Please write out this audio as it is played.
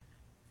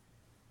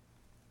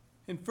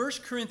In 1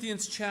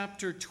 Corinthians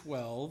chapter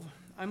 12,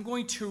 I'm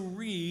going to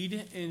read,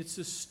 and it's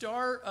the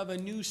start of a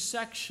new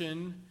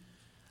section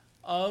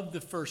of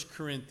the 1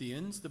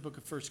 Corinthians, the book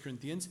of 1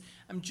 Corinthians.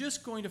 I'm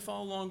just going to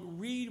follow along,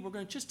 read. We're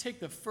going to just take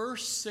the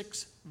first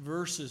 6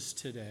 verses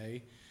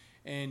today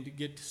and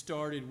get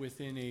started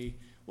within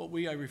what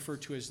I refer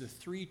to as the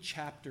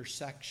 3-chapter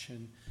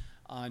section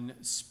on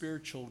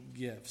spiritual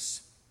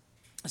gifts.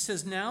 It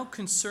says, "Now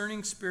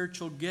concerning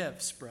spiritual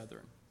gifts,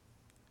 brethren,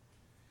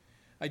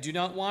 I do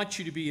not want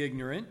you to be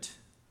ignorant.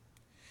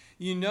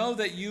 You know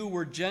that you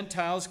were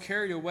Gentiles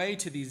carried away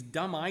to these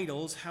dumb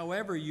idols,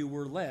 however you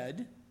were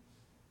led.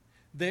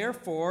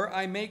 Therefore,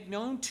 I make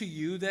known to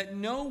you that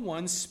no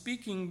one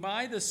speaking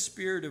by the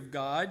Spirit of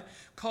God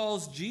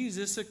calls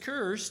Jesus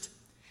accursed,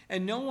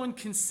 and no one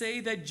can say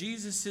that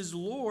Jesus is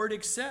Lord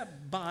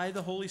except by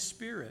the Holy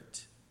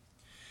Spirit.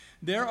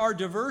 There are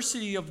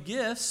diversity of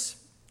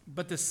gifts,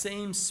 but the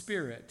same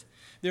Spirit.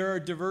 There are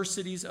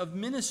diversities of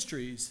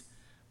ministries,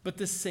 but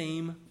the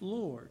same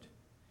Lord.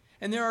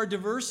 And there are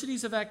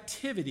diversities of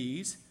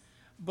activities,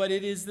 but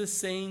it is the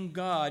same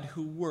God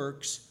who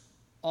works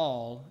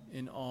all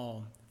in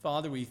all."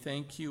 Father, we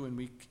thank you and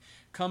we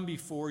come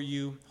before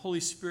you.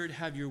 Holy Spirit,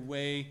 have your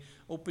way.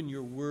 Open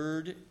your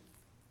word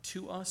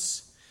to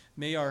us.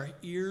 May our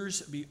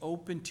ears be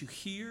open to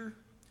hear,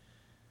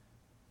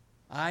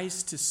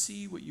 eyes to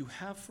see what you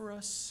have for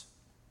us,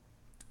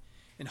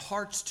 and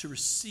hearts to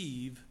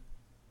receive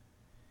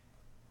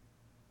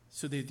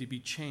so that they be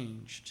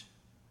changed,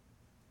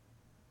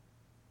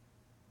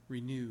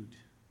 renewed.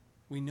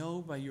 We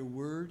know by your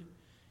word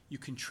you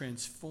can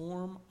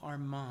transform our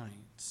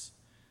minds.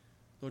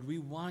 Lord, we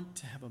want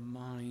to have a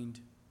mind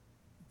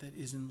that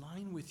is in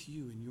line with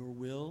you and your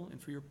will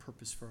and for your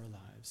purpose for our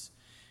lives.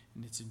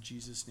 And it's in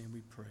Jesus' name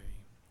we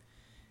pray.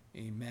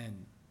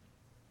 Amen.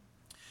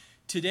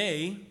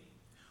 Today,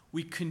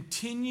 we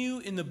continue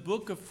in the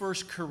book of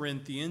 1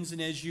 Corinthians,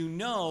 and as you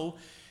know,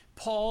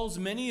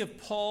 many of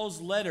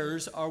Paul's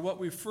letters are what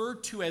we refer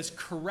to as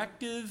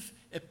corrective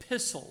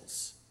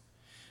epistles.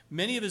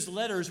 Many of his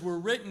letters were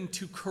written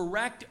to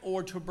correct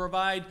or to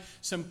provide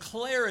some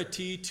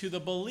clarity to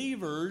the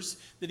believers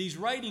that he's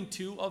writing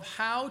to of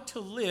how to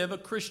live a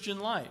Christian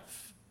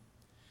life.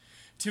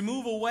 To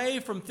move away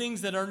from things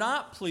that are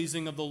not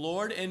pleasing of the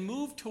Lord and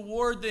move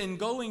toward and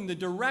going the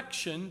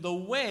direction, the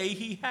way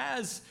he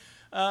has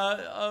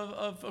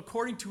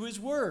according to his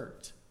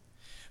word.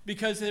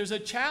 Because there's a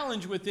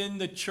challenge within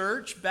the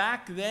church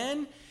back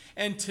then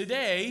and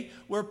today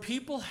where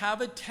people have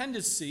a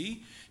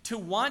tendency to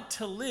want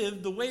to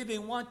live the way they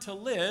want to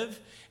live,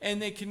 and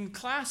they can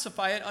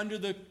classify it under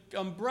the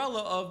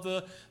umbrella of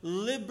the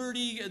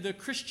liberty, the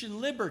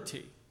Christian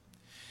liberty.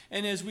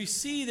 And as we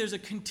see, there's a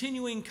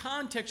continuing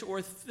context or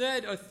a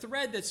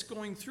thread that's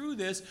going through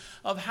this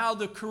of how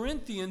the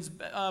Corinthians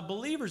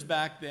believers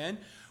back then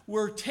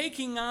were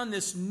taking on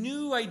this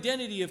new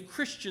identity of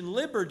Christian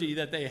liberty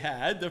that they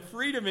had, the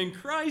freedom in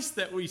Christ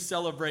that we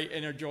celebrate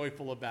and are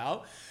joyful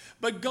about,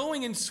 but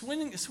going and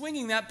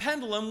swinging that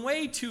pendulum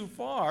way too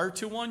far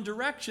to one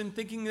direction,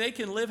 thinking they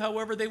can live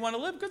however they want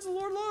to live because the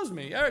Lord loves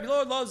me. The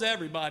Lord loves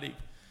everybody.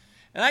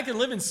 And I can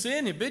live in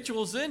sin,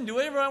 habitual sin, do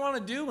whatever I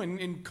want to do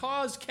and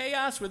cause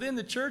chaos within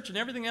the church and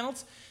everything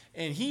else,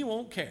 and he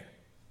won't care.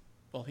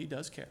 Well, he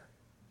does care,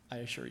 I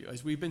assure you.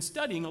 As we've been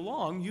studying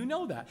along, you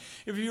know that.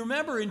 If you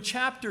remember in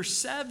chapter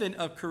 7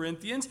 of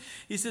Corinthians,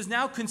 he says,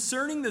 "Now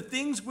concerning the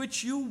things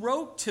which you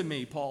wrote to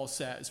me," Paul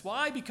says.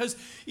 Why? Because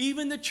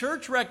even the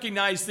church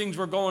recognized things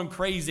were going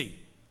crazy.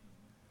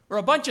 We're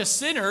a bunch of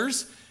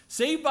sinners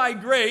saved by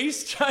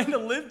grace trying to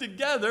live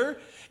together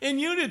in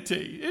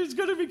unity. It's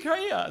going to be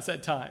chaos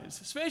at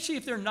times, especially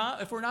if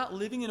we're not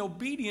living in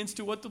obedience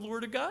to what the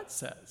Word of God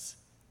says.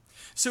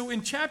 So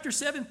in chapter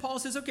 7, Paul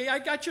says, okay, I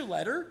got your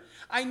letter.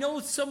 I know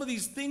some of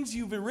these things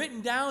you've been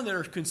written down that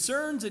are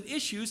concerns and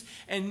issues,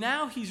 and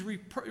now he's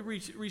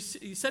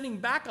sending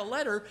back a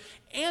letter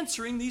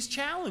answering these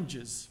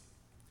challenges.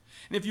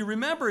 And if you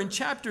remember in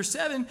chapter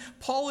 7,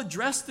 Paul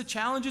addressed the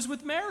challenges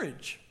with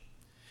marriage.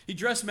 He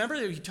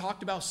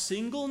talked about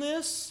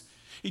singleness.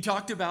 He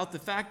talked about the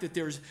fact that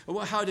there's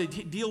how to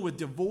deal with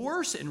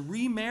divorce and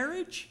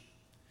remarriage.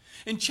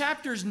 In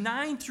chapters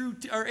 8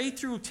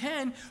 through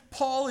 10,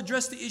 Paul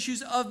addressed the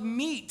issues of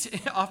meat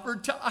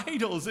offered to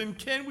idols. And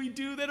can we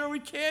do that or we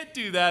can't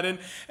do that?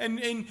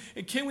 And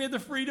can we have the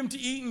freedom to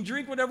eat and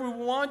drink whatever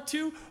we want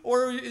to?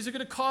 Or is it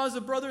going to cause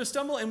a brother to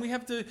stumble? And we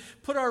have to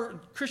put our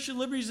Christian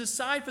liberties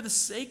aside for the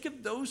sake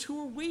of those who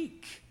are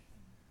weak.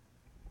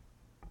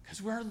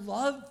 Because we're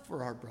loved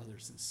for our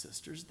brothers and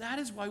sisters. That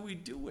is why we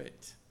do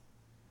it.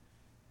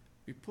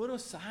 We put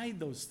aside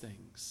those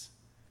things.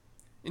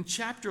 In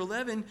chapter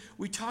 11,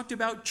 we talked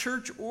about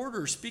church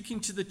order, speaking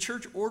to the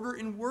church order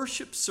in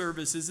worship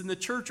services and the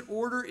church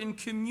order in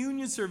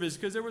communion service,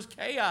 because there was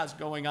chaos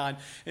going on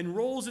and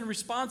roles and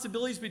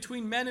responsibilities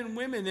between men and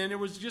women, and it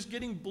was just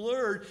getting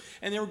blurred,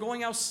 and they were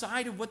going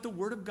outside of what the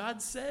Word of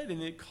God said,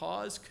 and it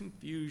caused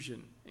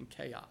confusion and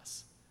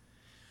chaos.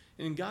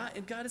 And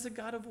God is a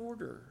God of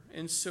order.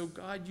 And so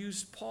God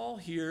used Paul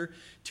here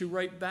to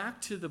write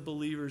back to the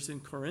believers in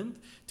Corinth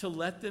to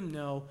let them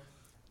know,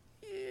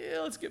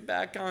 let's get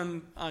back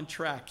on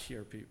track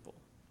here, people.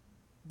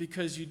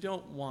 Because you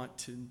don't want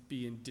to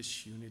be in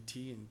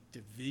disunity and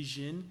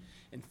division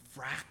and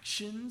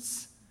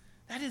fractions.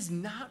 That is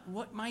not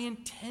what my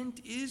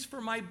intent is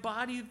for my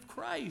body of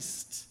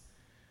Christ.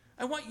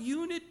 I want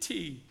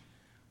unity.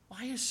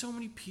 Why are so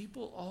many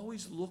people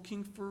always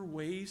looking for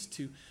ways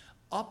to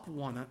up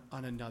one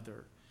on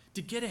another,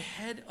 to get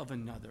ahead of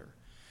another,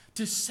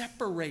 to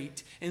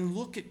separate and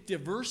look at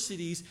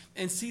diversities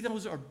and see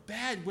those are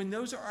bad when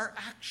those are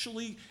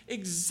actually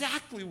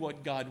exactly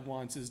what God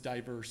wants is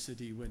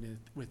diversity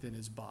within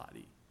his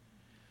body?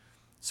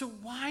 So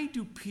why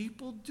do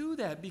people do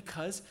that?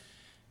 Because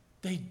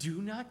they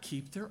do not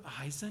keep their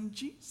eyes on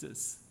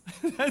Jesus.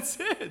 That's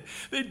it.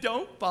 They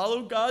don't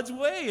follow God's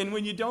way. And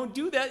when you don't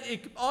do that,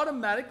 it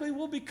automatically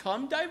will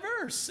become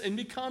diverse and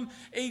become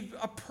a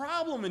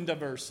problem in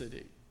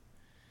diversity.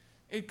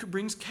 It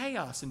brings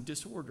chaos and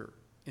disorder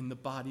in the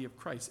body of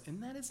Christ.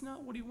 And that is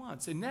not what he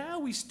wants. And now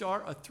we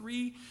start a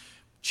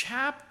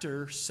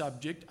 3-chapter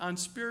subject on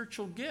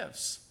spiritual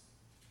gifts.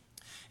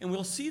 And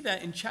we'll see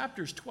that in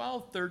chapters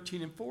 12,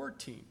 13, and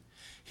 14.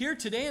 Here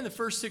today in the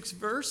first 6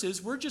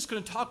 verses, we're just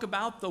going to talk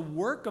about the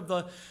work of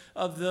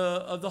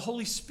the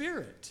Holy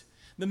Spirit,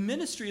 the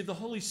ministry of the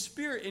Holy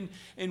Spirit,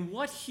 and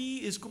what he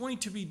is going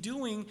to be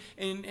doing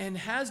and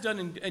has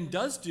done and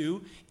does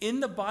do in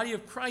the body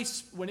of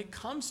Christ when it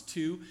comes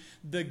to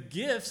the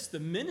gifts, the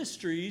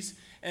ministries,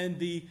 and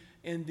the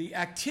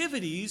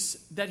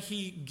activities that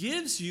he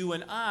gives you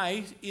and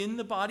I in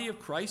the body of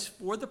Christ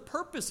for the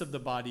purpose of the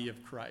body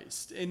of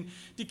Christ, and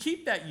to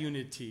keep that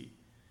unity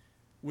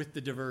with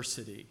the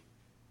diversity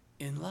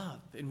in love.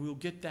 And we'll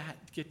get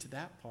to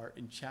that part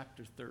in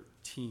chapter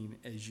 13,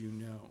 as you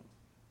know.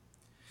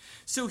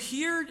 So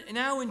here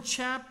now in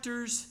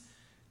chapters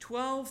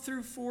 12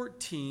 through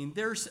 14,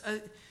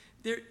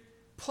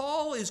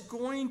 Paul is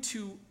going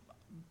to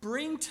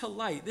bring to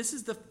light. This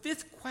is the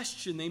 5th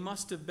question they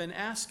must have been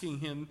asking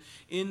him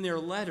in their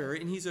letter,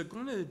 and he's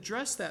going to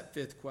address that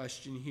 5th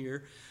question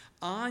here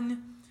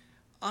on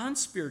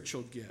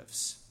spiritual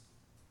gifts.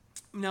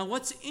 Now,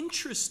 what's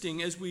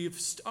interesting, as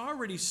we've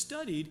already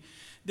studied,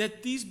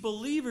 that these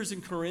believers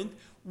in Corinth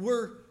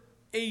were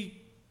a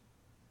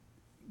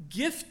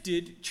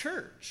gifted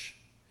church.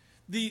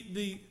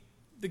 The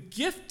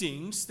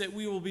giftings that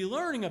we will be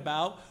learning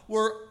about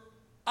were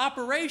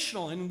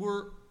operational and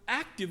were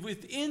active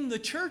within the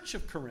church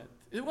of Corinth.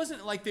 It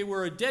wasn't like they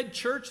were a dead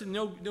church and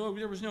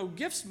there was no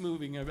gifts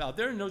moving about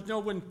there, and there was no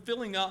one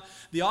filling out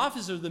the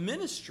office of the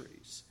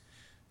ministries.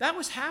 That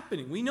was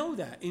happening. We know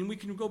that. And we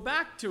can go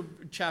back to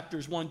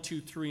chapters 1,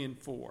 2, 3, and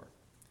 4.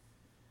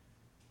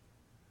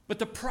 But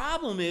the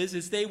problem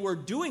is they were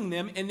doing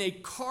them in a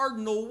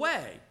cardinal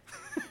way.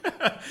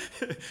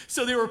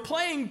 So they were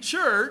playing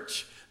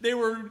church. They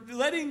were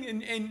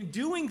letting and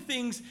doing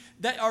things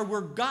that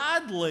were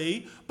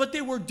godly, but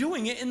they were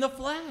doing it in the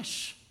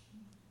flesh.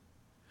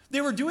 They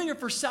were doing it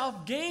for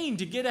self-gain,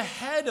 to get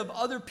ahead of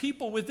other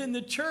people within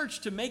the church,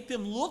 to make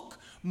them look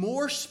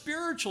more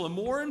spiritual and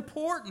more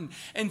important.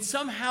 And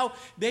somehow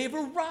they've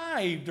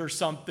arrived or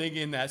something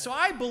in that. So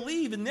I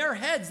believe in their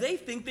heads, they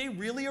think they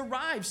really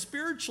arrived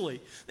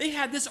spiritually. They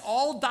had this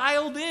all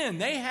dialed in.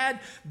 They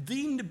had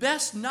the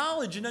best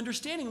knowledge and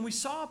understanding. And we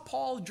saw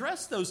Paul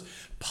address those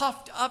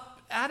puffed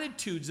up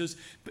attitudes,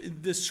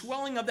 the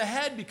swelling of the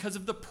head because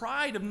of the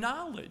pride of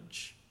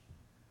knowledge.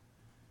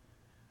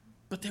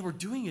 But they were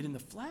doing it in the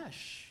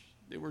flesh.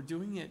 They were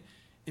doing it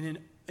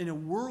in a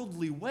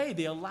worldly way.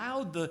 They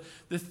allowed the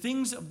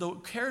things of the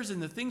cares and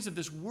the things of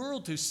this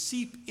world to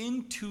seep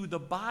into the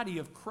body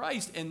of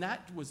Christ, and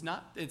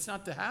it's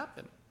not to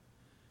happen.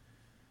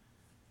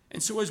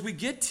 And so as we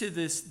get to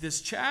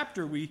this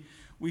chapter,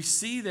 we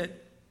see that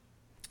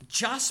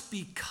just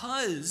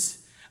because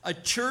a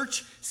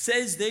church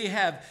says they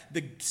have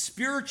the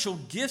spiritual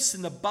gifts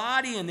in the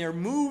body and they're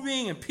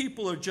moving and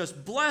people are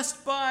just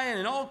blessed by it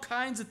and all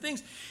kinds of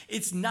things,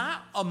 it's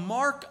not a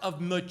mark of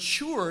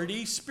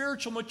maturity,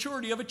 spiritual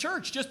maturity of a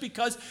church, just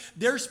because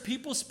there's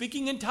people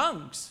speaking in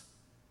tongues.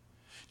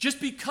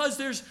 Just because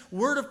there's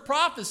word of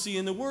prophecy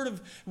and the word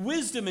of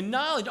wisdom and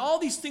knowledge, all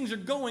these things are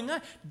going on,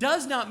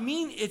 does not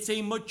mean it's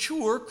a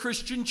mature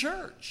Christian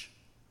church.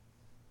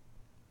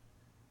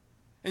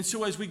 And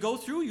so as we go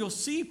through, you'll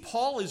see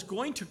Paul is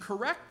going to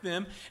correct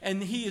them,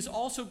 and he is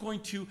also going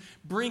to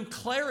bring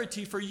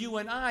clarity for you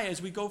and I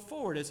as we go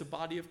forward as a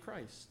body of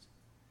Christ.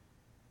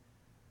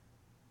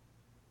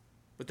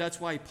 But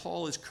that's why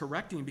Paul is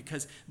correcting,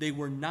 because they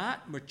were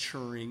not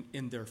maturing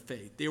in their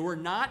faith. They were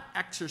not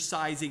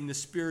exercising the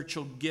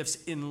spiritual gifts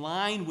in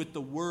line with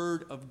the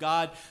Word of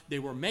God. They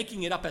were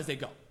making it up as they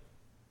go.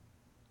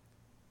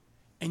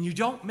 And you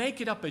don't make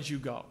it up as you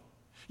go.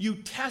 You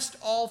test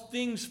all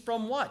things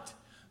from what?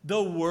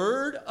 The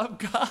Word of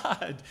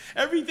God.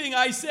 Everything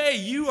I say,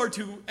 you are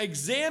to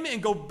examine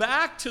and go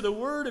back to the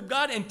Word of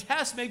God and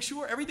test, make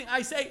sure everything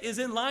I say is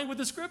in line with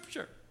the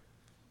Scripture.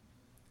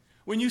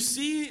 When you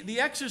see the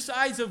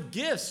exercise of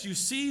gifts, you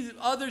see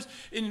others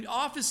in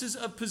offices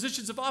of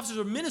positions of offices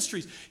or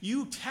ministries,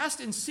 you test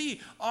and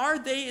see, are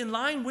they in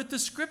line with the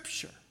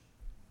Scripture?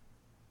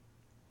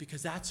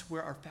 Because that's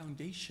where our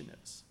foundation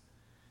is.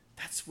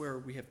 That's where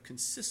we have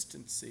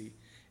consistency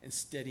and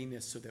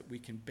steadiness so that we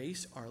can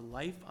base our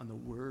life on the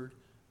Word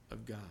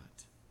of God.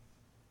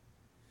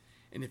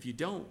 And if you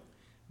don't,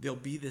 there'll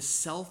be this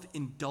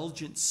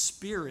self-indulgent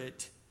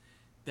spirit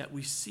that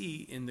we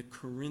see in the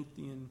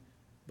Corinthian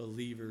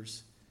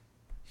believers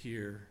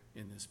here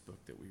in this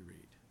book that we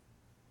read.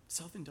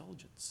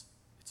 Self-indulgence.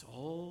 It's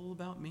all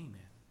about me,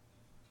 man.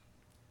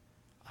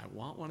 I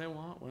want what I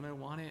want when I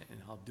want it, and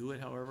I'll do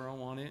it however I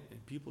want it,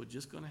 and people are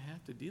just going to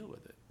have to deal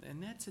with it.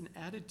 And that's an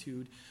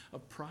attitude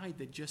of pride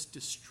that just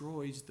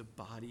destroys the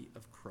body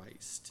of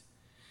Christ.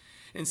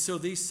 And so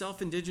the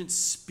self-indulgent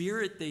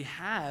spirit they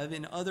have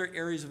in other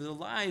areas of their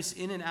lives,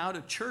 in and out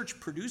of church,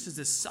 produces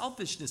this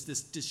selfishness,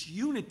 this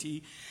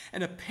disunity,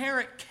 and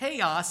apparent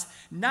chaos,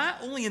 not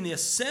only in the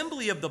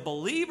assembly of the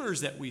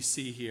believers that we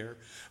see here,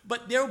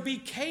 but there will be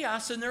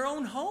chaos in their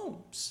own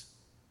homes.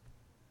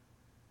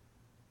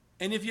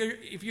 And if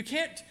you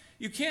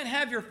can't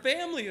have your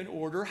family in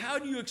order, how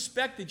do you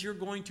expect that you're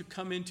going to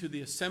come into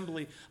the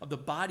assembly of the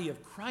body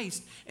of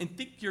Christ and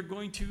think you're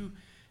going to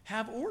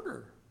have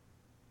order?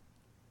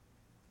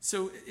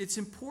 So it's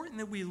important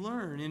that we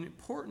learn, and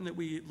important that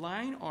we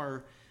line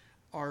our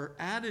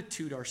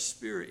attitude, our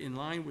spirit in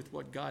line with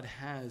what God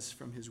has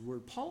from his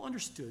word. Paul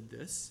understood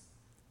this.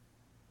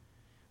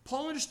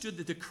 Paul understood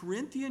that the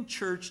Corinthian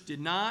church did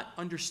not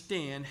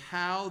understand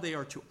how they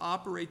are to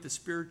operate the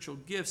spiritual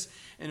gifts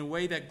in a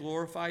way that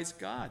glorifies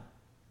God.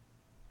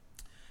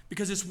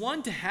 Because it's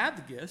one to have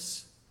the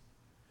gifts.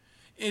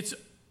 It's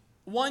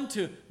one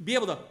to be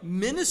able to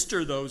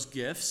minister those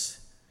gifts.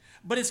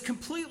 But it's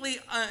completely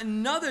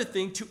another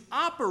thing to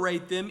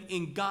operate them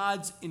in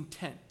God's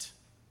intent,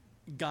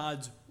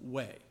 God's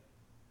way.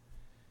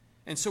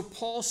 And so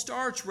Paul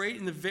starts right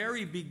in the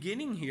very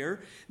beginning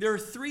here. There are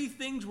three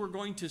things we're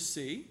going to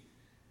see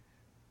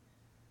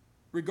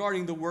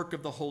regarding the work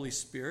of the Holy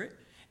Spirit.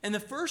 And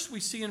the first we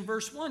see in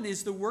verse 1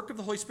 is the work of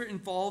the Holy Spirit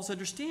involves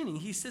understanding.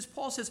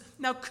 Paul says,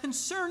 now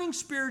concerning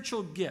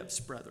spiritual gifts,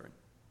 brethren,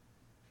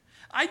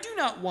 I do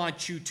not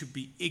want you to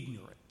be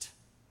ignorant.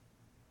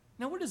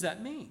 Now, what does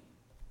that mean?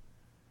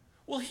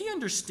 Well, he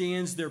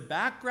understands their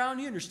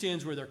background. He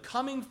understands where they're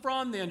coming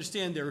from. They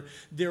understand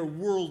their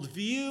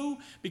worldview,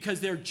 because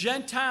they're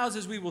Gentiles,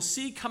 as we will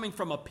see, coming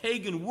from a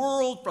pagan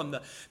world, from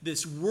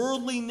this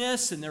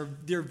worldliness and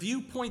their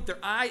viewpoint,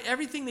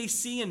 everything they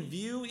see and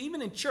view,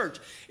 even in church,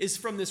 is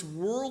from this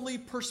worldly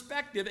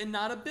perspective and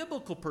not a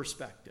biblical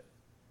perspective.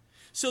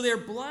 So they're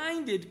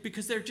blinded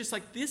because they're just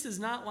like, this is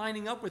not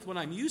lining up with what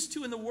I'm used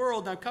to in the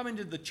world. Now come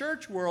into the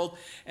church world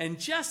and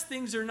just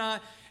things are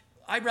not...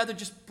 I'd rather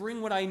just bring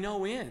what I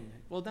know in.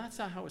 Well, that's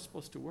not how it's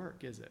supposed to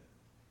work, is it?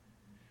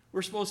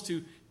 We're supposed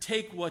to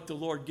take what the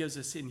Lord gives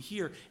us in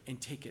here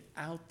and take it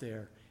out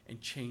there and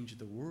change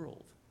the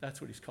world. That's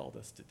what he's called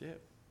us to do.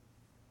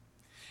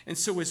 And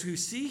so as we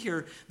see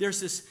here,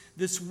 there's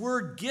this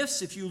word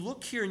gifts. If you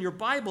look here in your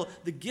Bible,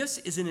 the gifts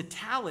is in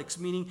italics,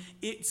 meaning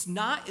it's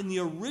not in the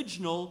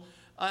original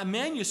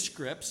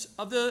manuscripts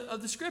of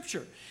the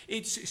Scripture.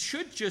 It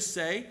should just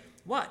say,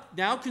 what?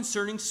 Now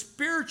concerning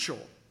spiritual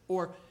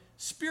or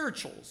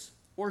spirituals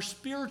or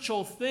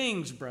spiritual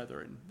things,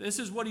 brethren. This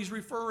is what he's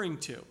referring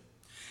to.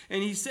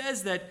 And he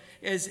says that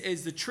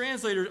as the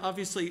translator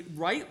obviously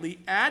rightly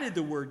added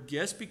the word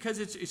gifts, because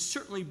it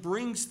certainly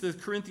brings the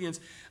Corinthians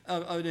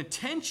an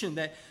attention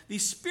that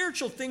these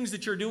spiritual things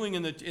that you're doing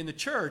in the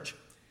church,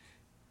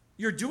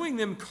 you're doing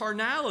them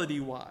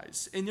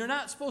carnality-wise. And you're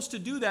not supposed to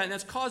do that, and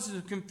that's causing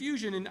some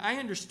confusion, and I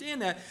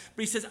understand that.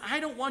 But he says, I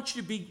don't want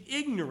you to be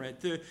ignorant.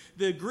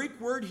 The Greek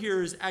word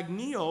here is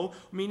agnio,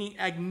 meaning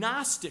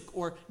agnostic,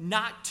 or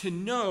not to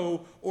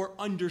know or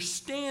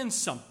understand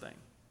something.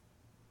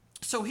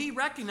 So he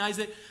recognized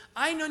that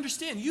I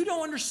understand. You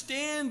don't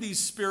understand these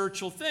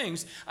spiritual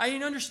things. I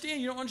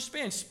understand you don't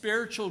understand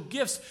spiritual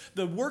gifts,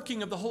 the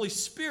working of the Holy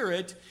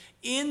Spirit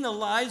in the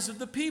lives of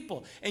the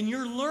people. And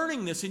you're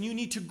learning this, and you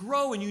need to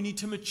grow, and you need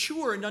to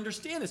mature and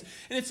understand this.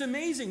 And it's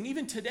amazing.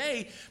 Even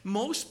today,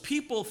 most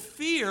people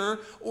fear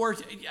or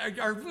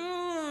are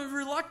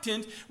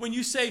reluctant when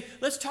you say,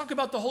 let's talk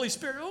about the Holy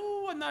Spirit.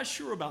 Oh, I'm not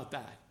sure about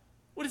that.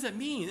 What does that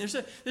mean?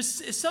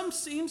 Some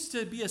seems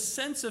to be a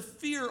sense of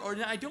fear, or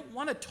I don't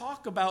want to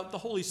talk about the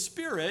Holy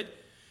Spirit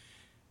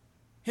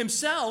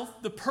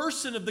himself, the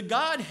person of the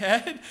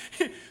Godhead,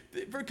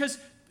 because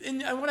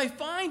what I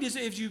find is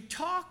if you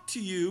talk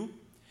to you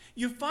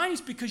find it's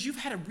because you've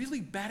had a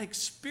really bad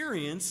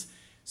experience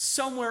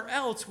somewhere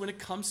else when it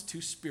comes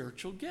to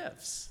spiritual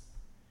gifts.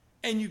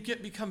 And you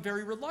become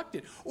very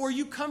reluctant. Or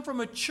you come from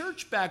a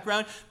church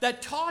background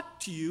that taught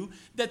to you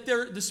that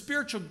the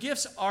spiritual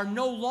gifts are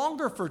no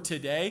longer for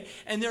today,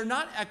 and they're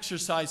not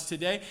exercised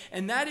today,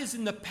 and that is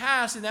in the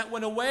past, and that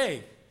went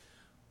away.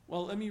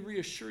 Well, let me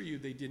reassure you,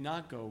 they did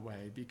not go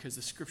away, because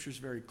the Scripture is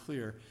very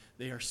clear.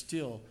 They are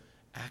still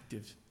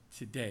active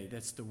today.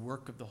 That's the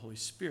work of the Holy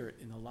Spirit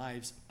in the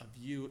lives of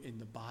you in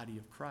the body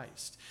of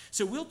Christ.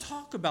 So we'll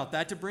talk about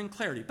that to bring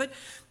clarity. But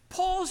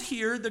Paul's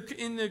here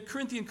in the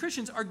Corinthian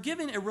Christians are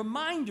given a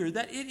reminder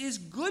that it is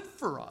good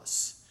for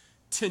us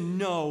to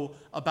know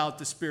about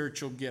the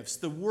spiritual gifts,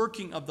 the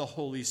working of the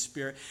Holy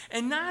Spirit,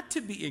 and not to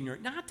be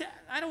ignorant.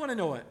 I don't want to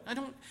know it.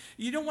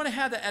 You don't want to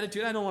have that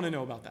attitude. I don't want to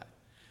know about that.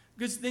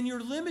 Because then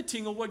you're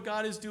limiting on what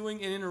God is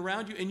doing in and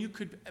around you, and you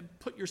could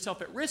put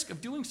yourself at risk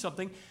of doing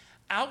something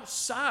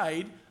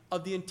outside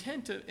of the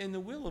intent and the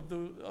will of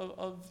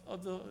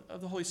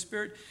the Holy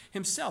Spirit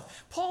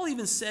himself. Paul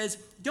even says,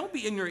 don't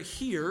be ignorant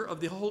here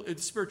of the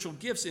spiritual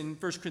gifts in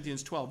 1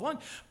 Corinthians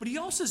 12:1, but he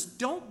also says,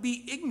 don't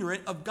be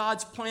ignorant of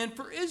God's plan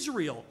for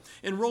Israel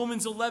in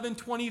Romans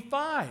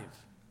 11:25.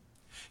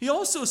 He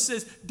also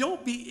says,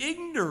 don't be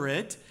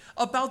ignorant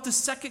about the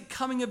second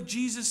coming of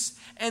Jesus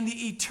and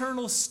the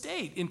eternal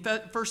state in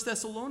 1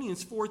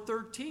 Thessalonians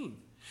 4:13.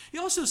 He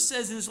also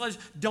says in his letters,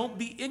 don't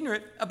be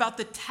ignorant about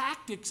the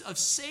tactics of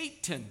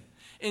Satan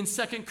in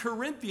 2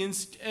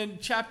 Corinthians and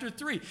chapter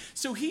 3.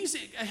 So he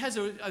has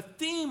a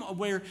theme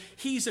where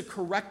he's a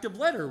corrective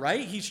letter,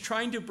 right? He's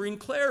trying to bring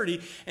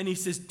clarity, and he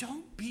says,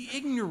 don't be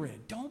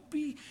ignorant.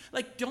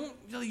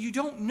 You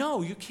don't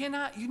know.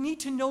 You need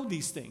to know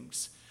these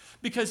things.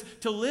 Because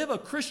to live a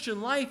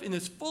Christian life in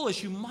its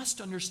fullest, you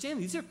must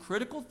understand. These are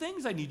critical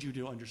things I need you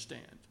to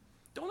understand.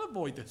 Don't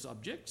avoid the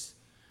subjects.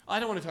 I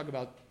don't want to talk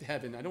about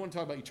heaven. I don't want to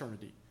talk about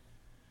eternity.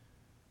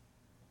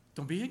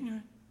 Don't be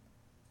ignorant.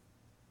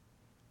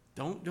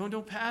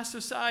 Don't pass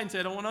aside and say,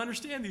 I don't want to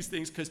understand these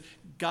things, because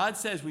God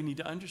says we need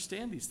to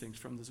understand these things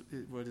from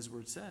what his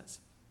word says.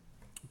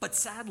 But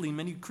sadly,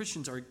 many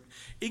Christians are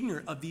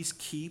ignorant of these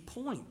key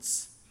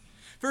points.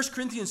 1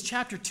 Corinthians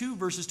chapter 2,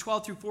 verses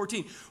 12 through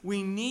 14.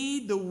 We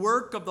need the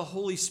work of the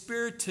Holy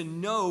Spirit to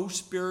know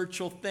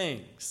spiritual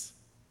things.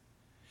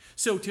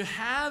 So to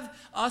have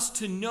us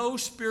to know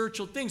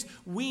spiritual things,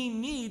 we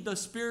need the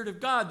Spirit of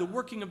God, the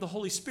working of the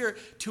Holy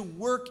Spirit, to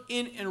work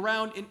in and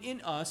around and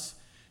in us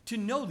to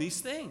know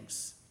these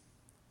things.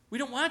 We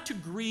don't want to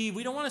grieve.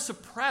 We don't want to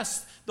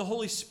suppress the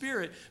Holy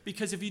Spirit,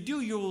 because if you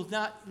do, you will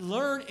not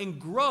learn and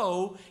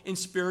grow in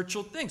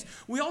spiritual things.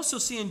 We also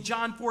see in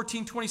John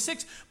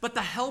 14:26, but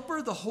the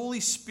Helper, the Holy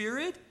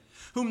Spirit,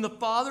 whom the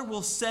Father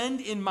will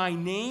send in my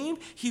name,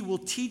 he will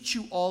teach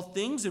you all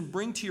things and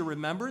bring to your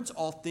remembrance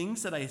all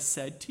things that I have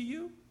said to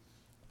you.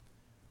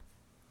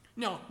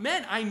 Now,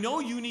 men, I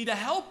know you need a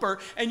helper,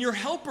 and your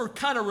helper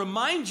kind of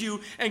reminds you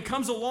and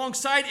comes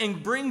alongside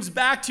and brings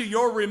back to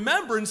your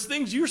remembrance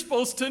things you're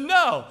supposed to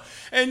know.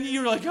 And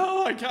you're like,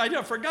 oh,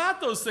 I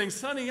forgot those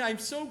things. Honey, I'm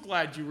so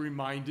glad you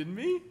reminded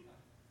me.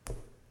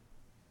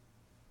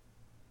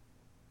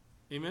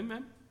 Amen,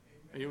 men?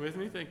 Are you with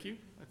me? Thank you.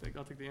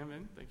 I'll take the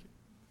amen. Thank you.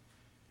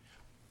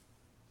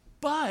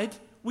 But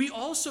we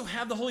also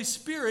have the Holy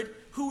Spirit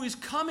who is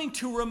coming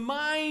to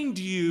remind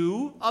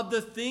you of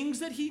the things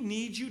that he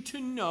needs you to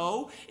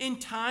know in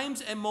times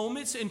and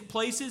moments and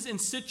places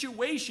and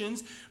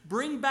situations.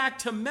 Bring back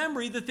to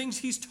memory the things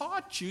he's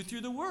taught you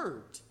through the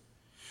Word.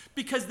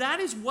 Because that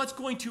is what's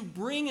going to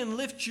bring and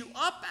lift you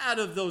up out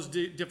of those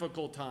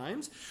difficult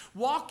times,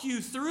 walk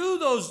you through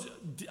those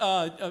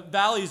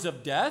valleys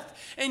of death,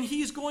 and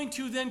he's going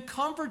to then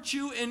comfort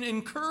you and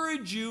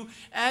encourage you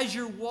as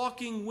you're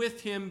walking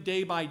with him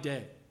day by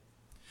day.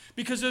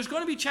 Because there's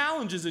going to be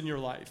challenges in your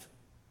life.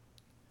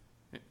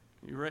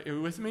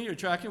 You're with me? You're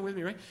tracking with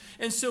me, right?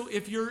 And so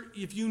if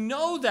you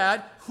know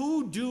that,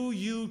 who do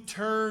you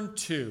turn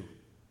to?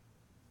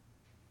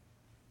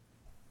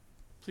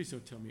 Please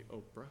don't tell me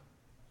Oprah.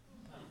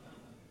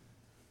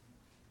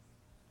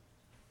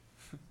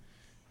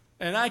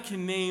 And I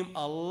can name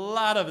a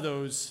lot of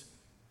those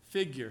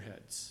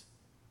figureheads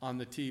on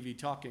the TV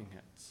talking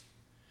heads.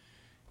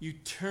 You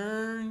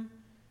turn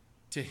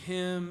to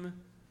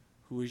him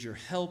who is your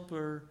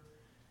helper,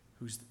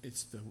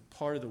 it's the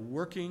part of the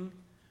working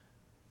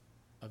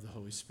of the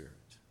Holy Spirit.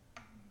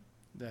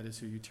 That is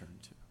who you turn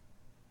to.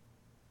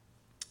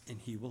 And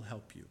he will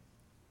help you.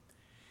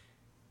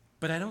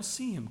 But I don't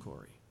see him,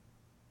 Corey.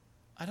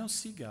 I don't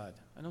see God.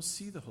 I don't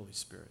see the Holy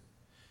Spirit.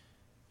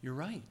 You're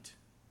right.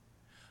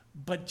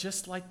 But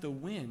just like the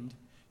wind,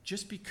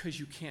 just because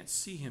you can't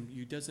see him,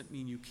 you doesn't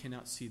mean you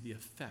cannot see the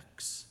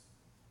effects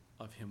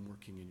of him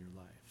working in your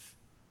life.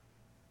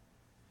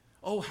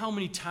 Oh, how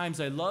many times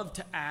I love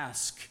to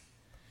ask,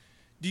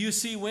 do you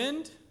see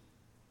wind?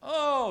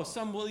 Oh,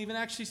 some will even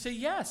actually say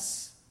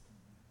yes.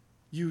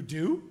 You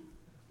do?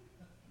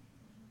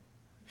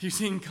 You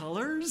seeing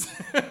colors?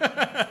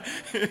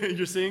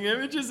 You're seeing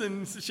images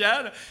and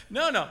shadow?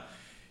 No.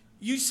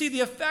 You see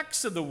the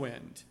effects of the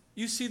wind.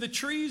 You see the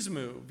trees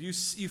move. You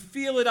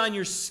feel it on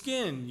your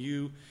skin.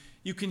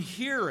 You can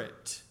hear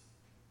it.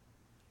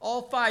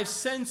 All five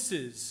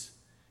senses.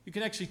 You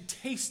can actually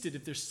taste it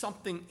if there's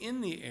something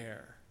in the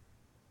air.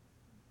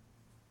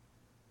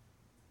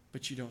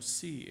 But you don't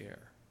see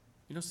air.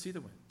 You don't see the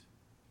wind.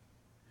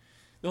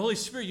 The Holy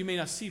Spirit you may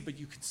not see, but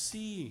you can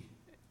see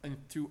and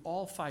through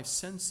all five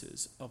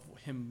senses of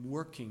him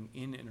working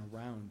in and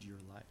around your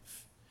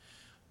life.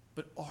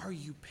 But are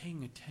you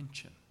paying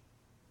attention?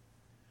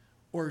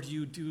 Or do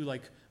you do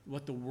like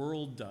what the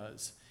world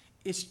does?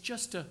 It's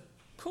just a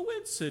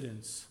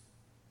coincidence.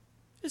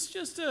 It's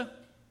just a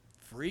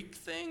freak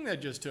thing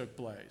that just took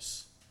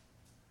place.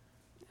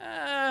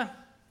 I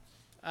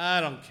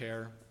don't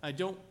care. I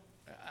don't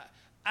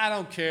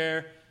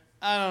care.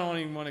 I don't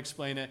even want to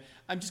explain it.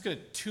 I'm just going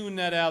to tune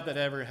that out that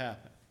ever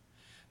happened.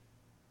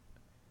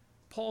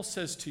 Paul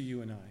says to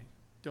you and I,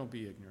 don't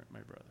be ignorant, my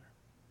brother.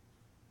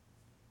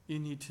 You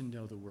need to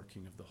know the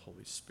working of the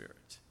Holy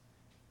Spirit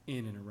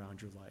in and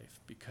around your life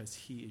because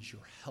he is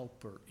your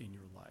helper in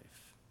your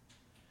life.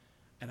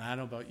 And I don't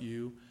know about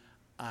you,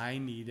 I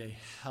need a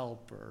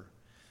helper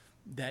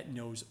that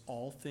knows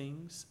all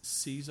things,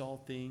 sees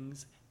all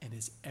things, and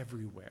is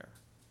everywhere.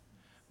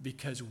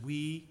 Because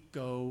we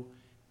go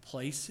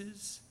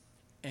places,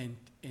 and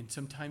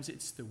sometimes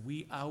it's the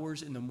wee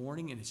hours in the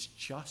morning, and it's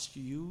just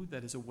you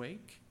that is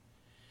awake.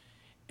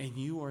 And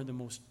you are in the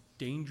most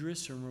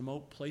dangerous and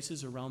remote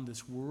places around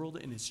this world,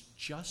 and it's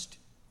just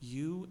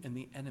you and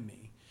the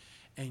enemy.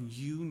 And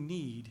you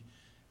need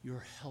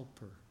your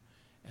helper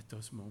at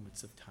those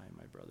moments of time,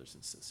 my brothers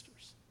and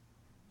sisters.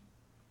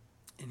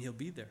 And he'll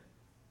be there.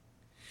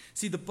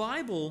 See, the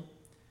Bible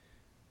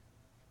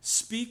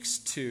speaks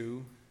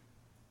to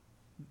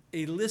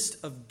a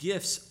list of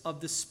gifts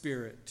of the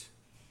Spirit.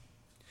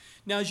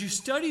 Now, as you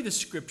study the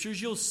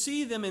Scriptures, you'll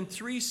see them in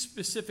three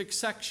specific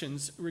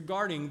sections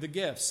regarding the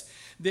gifts.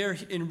 They're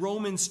in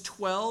Romans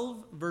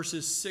 12,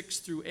 verses 6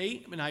 through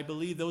 8, and I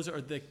believe those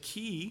are the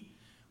key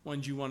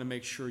ones you want to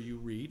make sure you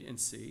read and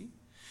see.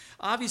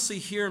 Obviously,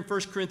 here in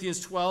 1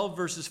 Corinthians 12,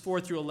 verses 4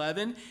 through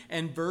 11,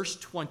 and verse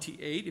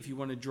 28, if you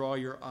want to draw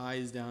your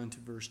eyes down to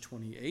verse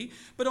 28,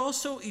 but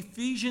also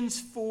Ephesians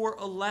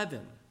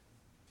 4:11.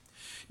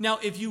 Now,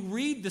 if you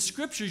read the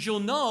Scriptures, you'll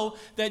know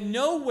that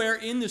nowhere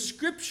in the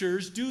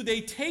Scriptures do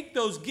they take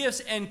those gifts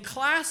and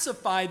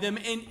classify them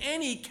in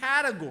any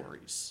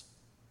categories.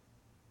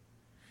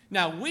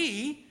 Now,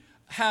 we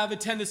have a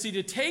tendency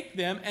to take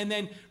them and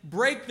then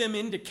break them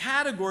into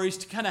categories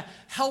to kind of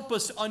help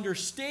us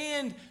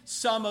understand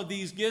some of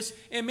these gifts.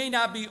 It may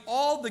not be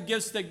all the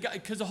gifts that God,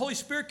 because the Holy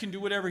Spirit can do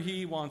whatever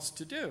he wants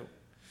to do.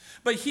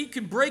 But he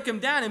can break them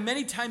down, and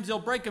many times they'll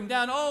break them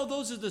down. Oh,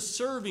 those are the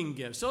serving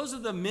gifts. Those are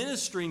the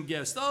ministering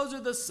gifts. Those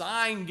are the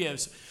sign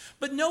gifts.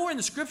 But nowhere in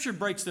the Scripture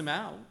breaks them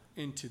out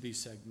into these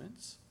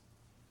segments.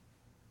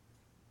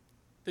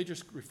 They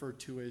just refer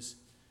to as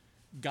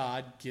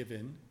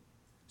God-given,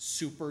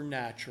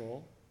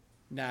 supernatural,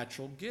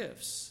 natural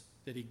gifts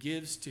that he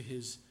gives to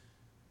his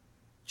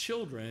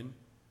children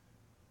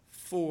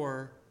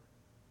for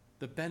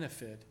the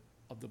benefit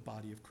of the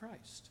body of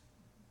Christ.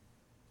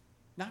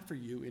 Not for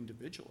you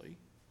individually,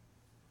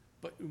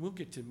 but we'll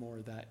get to more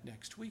of that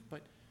next week,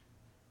 but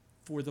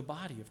for the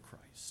body of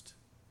Christ.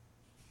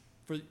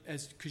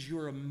 Because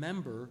you're a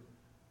member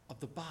of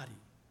the body.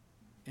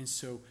 And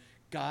so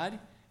God,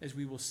 as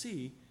we will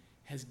see,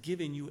 has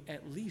given you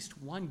at least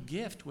one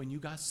gift when you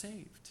got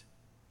saved.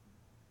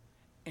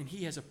 And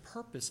he has a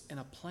purpose and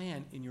a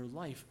plan in your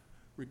life,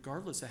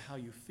 regardless of how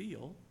you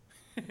feel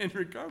and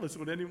regardless of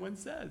what anyone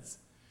says.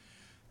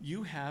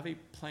 You have a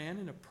plan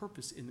and a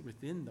purpose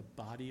within the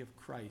body of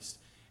Christ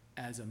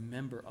as a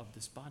member of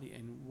this body.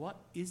 And what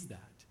is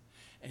that?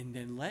 And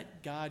then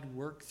let God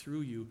work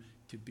through you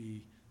to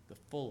be the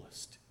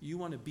fullest. You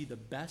want to be the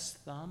best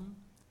thumb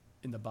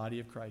in the body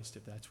of Christ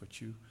if that's what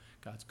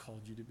God's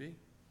called you to be.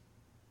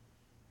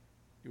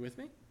 You with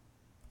me?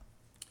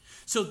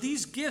 So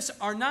these gifts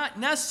are not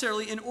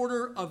necessarily in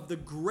order of the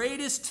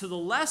greatest to the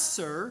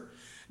lesser.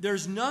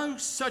 There's no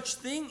such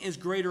thing as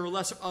greater or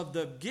lesser of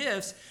the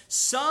gifts.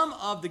 Some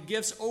of the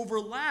gifts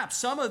overlap.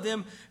 Some of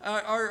them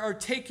are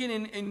taken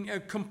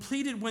and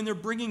completed when they're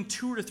bringing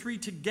two or three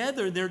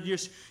together. They're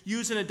just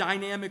used in a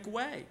dynamic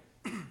way.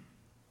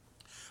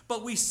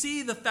 But we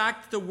see the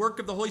fact that the work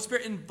of the Holy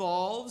Spirit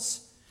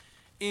involves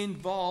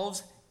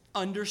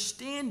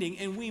understanding,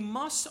 and we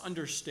must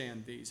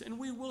understand these. And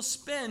we will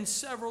spend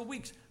several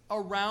weeks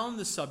around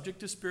the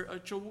subject of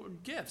spiritual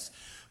gifts.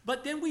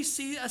 But then we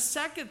see a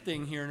second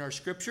thing here in our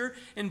Scripture.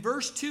 In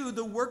verse 2,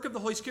 the work of the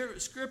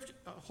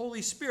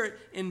Holy Spirit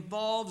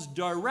involves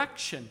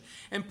direction.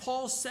 And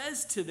Paul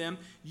says to them,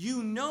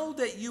 you know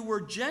that you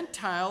were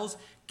Gentiles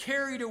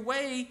carried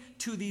away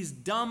to these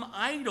dumb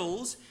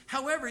idols,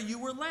 however you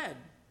were led.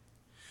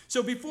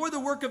 So before the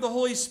work of the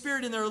Holy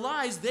Spirit in their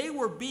lives, they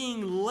were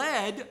being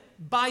led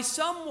by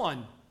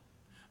someone,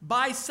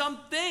 by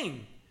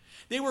something.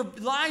 Their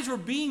lives were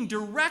being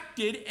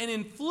directed and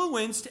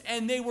influenced,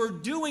 and they were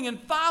doing and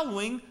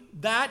following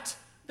that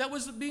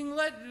was being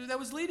led, that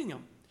was leading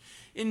them.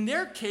 In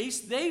their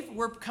case, they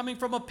were coming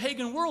from a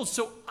pagan world.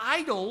 So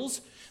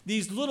idols,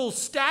 these little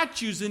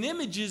statues and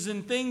images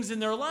and things in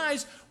their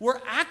lives,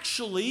 were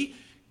actually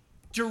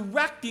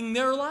directing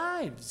their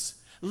lives,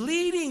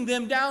 leading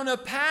them down a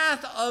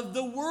path of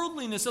the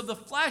worldliness of the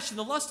flesh and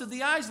the lust of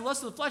the eyes, the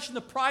lust of the flesh and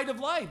the pride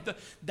of life.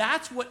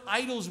 That's what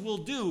idols will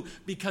do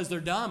because they're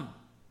dumb.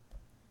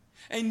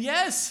 And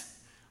yes,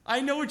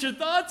 I know what your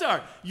thoughts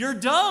are. You're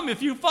dumb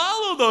if you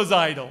follow those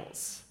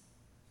idols.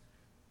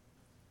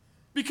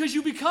 Because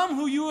you become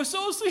who you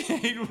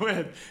associate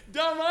with.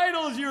 Dumb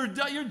idols, you're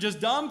just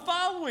dumb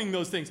following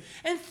those things.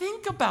 And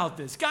think about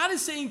this. God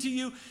is saying to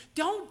you,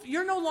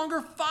 you're no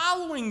longer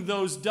following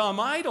those dumb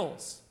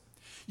idols.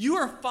 You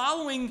are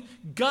following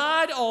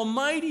God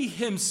Almighty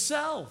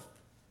himself.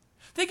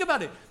 Think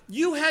about it.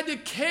 You had to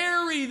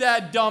carry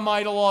that dumb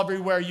idol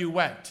everywhere you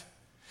went.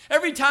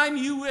 Every time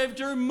you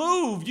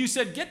moved, you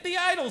said, get the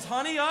idols,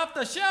 honey, off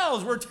the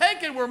shelves.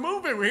 We're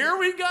moving, here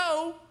we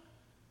go.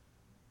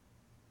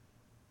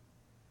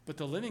 But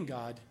the living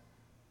God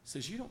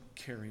says, you don't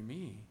carry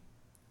me.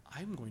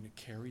 I'm going to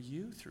carry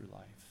you through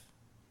life.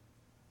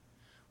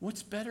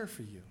 What's better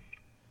for you?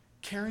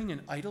 Carrying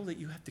an idol that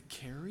you have to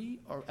carry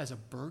or as a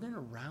burden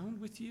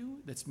around with you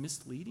that's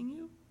misleading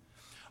you?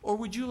 Or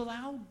would you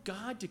allow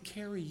God to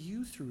carry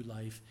you through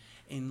life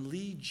and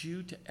lead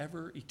you to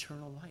ever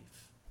eternal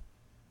life?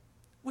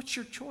 What's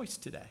your choice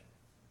today?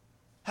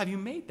 Have you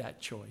made that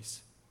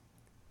choice?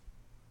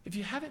 If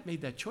you haven't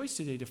made that choice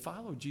today to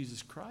follow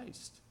Jesus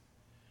Christ,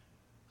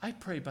 I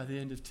pray by the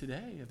end of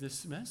today, of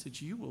this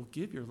message, you will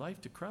give your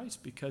life to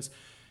Christ, because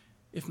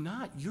if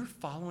not, you're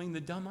following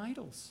the dumb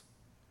idols.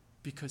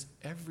 Because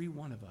every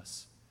one of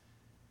us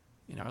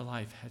in our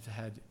life have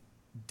had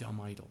dumb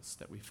idols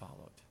that we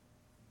followed.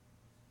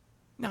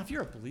 Now, if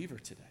you're a believer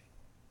today,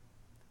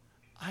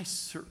 I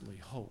certainly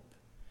hope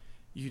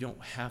you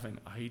don't have an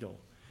idol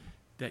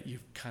that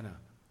you've kind of,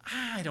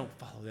 I don't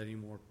follow that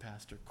anymore,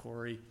 Pastor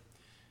Corey.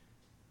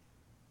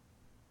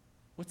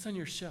 What's on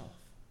your shelf?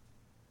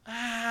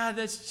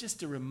 That's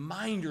just a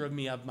reminder of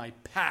me of my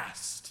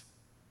past.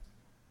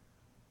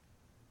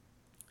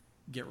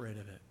 Get rid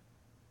of it.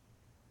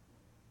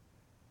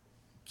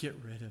 Get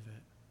rid of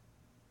it.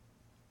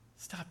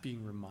 Stop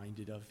being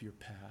reminded of your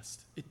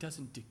past. It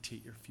doesn't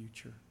dictate your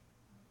future.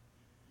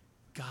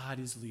 God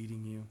is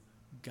leading you.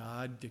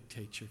 God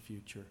dictates your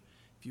future.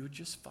 If you would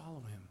just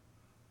follow him.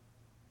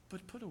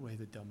 But put away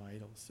the dumb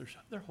idols.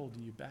 They're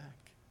holding you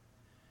back.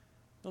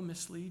 They'll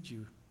mislead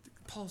you.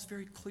 Paul's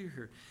very clear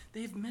here.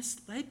 They've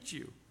misled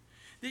you.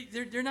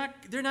 They're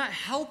not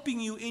helping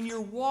you in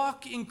your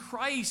walk in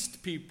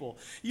Christ, people.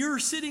 You're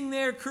sitting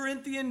there,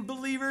 Corinthian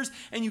believers,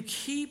 and you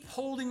keep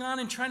holding on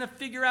and trying to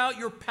figure out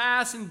your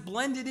past and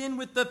blend it in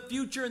with the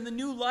future and the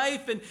new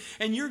life,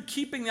 and you're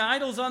keeping the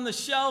idols on the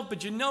shelf,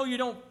 but you know you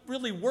don't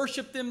really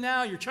worship them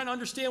now. You're trying to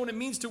understand what it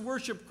means to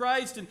worship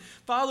Christ and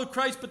follow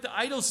Christ, but the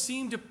idols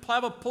seem to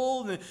have a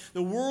pull, and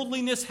the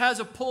worldliness has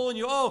a pull,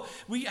 and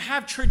we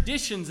have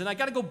traditions, and I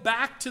got to go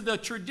back to the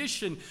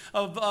tradition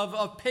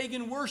of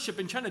pagan worship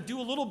and trying to do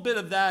a little bit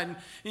of that, and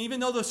even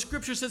though the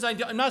scripture says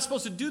I'm not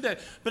supposed to do that,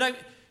 but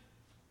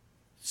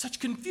such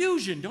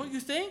confusion, don't you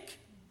think?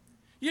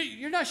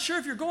 You're not sure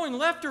if you're going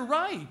left or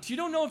right. You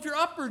don't know if you're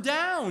up or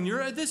down.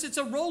 It's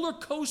a roller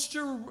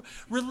coaster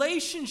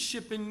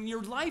relationship, and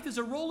your life is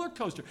a roller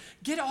coaster.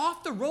 Get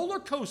off the roller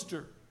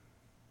coaster.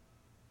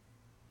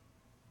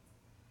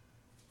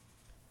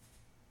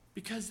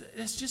 Because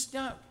that's just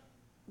not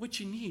what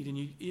you need,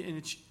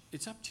 and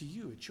it's up to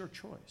you. It's your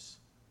choice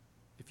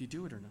if you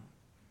do it or not.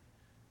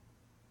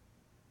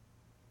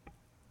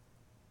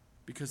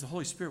 Because the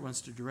Holy Spirit wants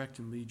to direct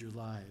and lead your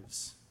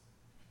lives.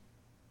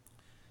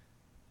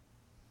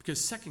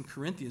 Because 2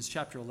 Corinthians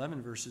chapter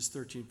 11, verses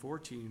 13,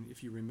 14,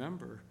 if you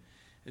remember,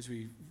 as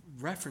we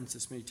reference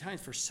this many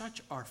times, for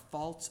such are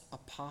false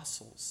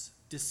apostles,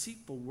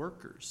 deceitful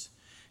workers,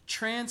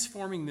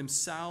 transforming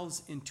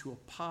themselves into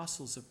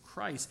apostles of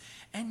Christ.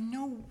 And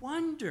no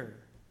wonder,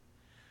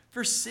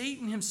 for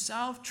Satan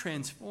himself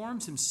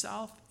transforms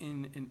himself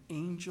in an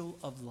angel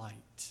of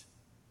light.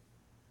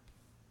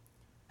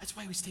 That's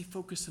why we stay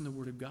focused on the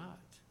Word of God.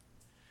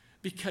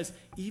 Because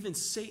even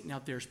Satan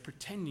out there is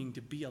pretending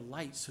to be a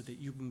light so that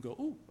you can go,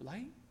 ooh,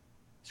 light?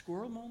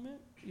 Squirrel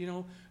moment?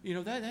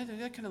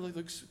 That kind of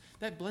looks,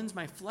 that blends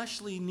my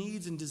fleshly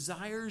needs and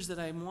desires that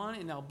I want,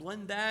 and I'll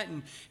blend that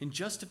and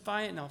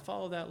justify it, and I'll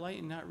follow that light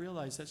and not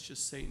realize that's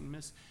just Satan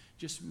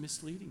just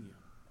misleading you.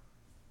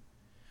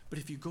 But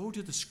if you go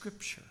to the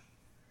Scripture,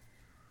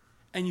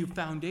 and your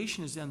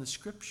foundation is on the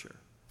Scripture,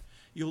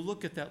 you'll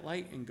look at that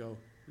light and go,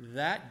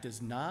 that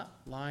does not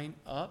line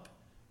up.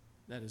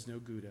 That is no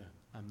Gouda.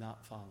 I'm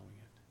not following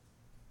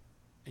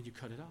it. And you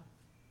cut it off.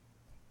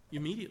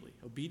 Immediately.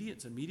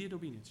 Immediate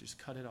obedience. Just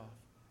cut it off.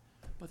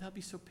 But that'll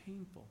be so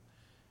painful.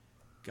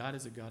 God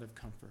is a God of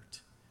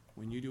comfort.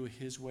 When you do it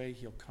his way,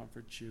 he'll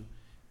comfort you.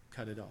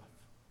 Cut it off.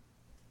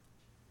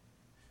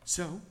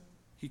 So,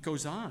 he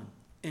goes on.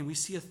 And we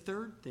see a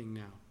third thing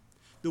now.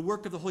 The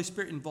work of the Holy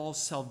Spirit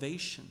involves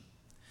salvation.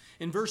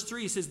 In verse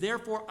 3, he says,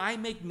 therefore I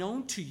make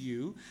known to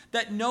you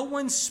that no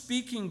one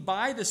speaking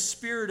by the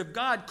Spirit of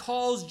God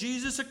calls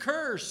Jesus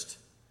accursed.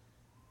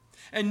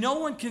 And no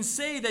one can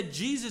say that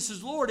Jesus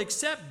is Lord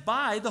except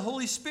by the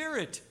Holy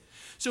Spirit.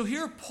 So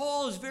here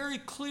Paul is very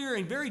clear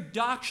and very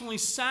doctrinally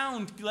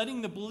sound,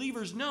 letting the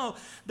believers know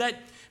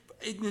that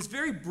in this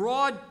very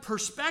broad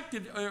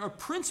perspective or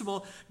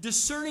principle,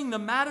 discerning the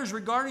matters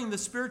regarding the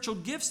spiritual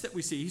gifts that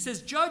we see. He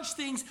says, judge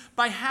things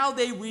by how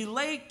they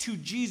relate to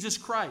Jesus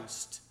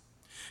Christ.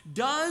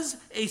 Does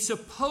a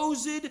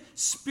supposed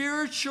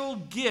spiritual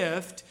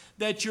gift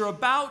that you're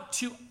about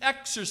to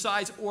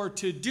exercise or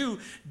to do,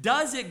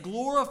 does it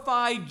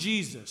glorify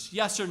Jesus?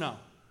 Yes or no?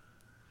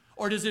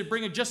 Or does it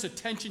bring just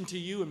attention to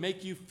you and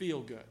make you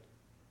feel good?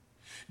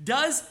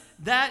 Does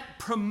that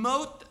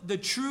promote the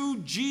true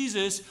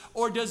Jesus,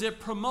 or does it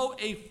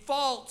promote a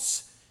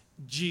false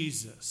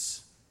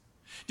Jesus?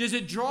 Does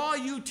it draw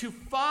you to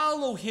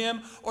follow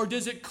him, or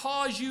does it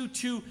cause you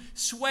to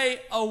sway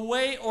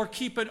away or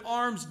keep an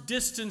arm's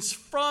distance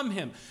from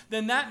him?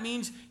 Then that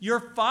means you're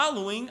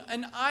following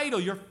an idol.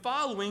 You're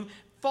following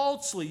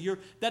falsely.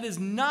 That's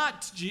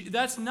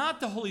not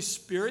the Holy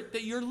Spirit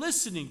that you're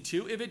listening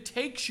to if it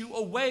takes you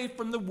away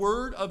from the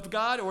Word of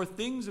God or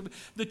things of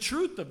the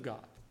truth of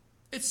God.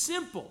 It's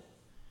simple.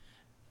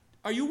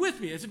 Are you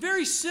with me? It's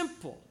very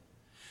simple.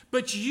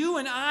 But you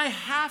and I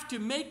have to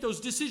make those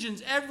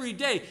decisions every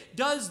day.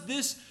 Does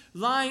this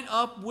line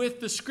up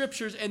with the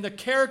Scriptures and the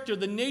character,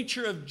 the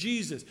nature of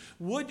Jesus?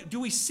 Do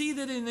we see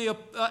that in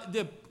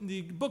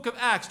the book of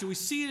Acts? Do we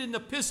see it in the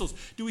epistles?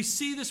 Do we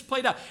see this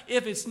played out?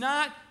 If it's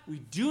not, we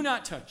do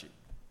not touch it.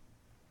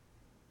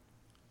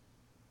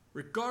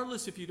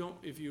 Regardless if you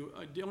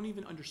don't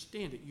even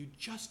understand it, you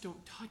just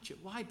don't touch it.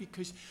 Why?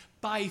 Because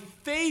by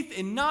faith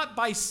and not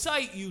by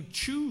sight, you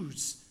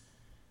choose.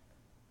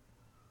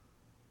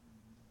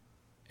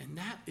 And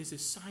that is a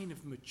sign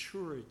of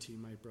maturity,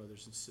 my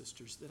brothers and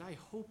sisters, that I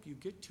hope you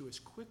get to as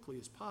quickly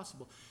as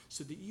possible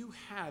so that you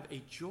have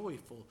a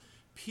joyful,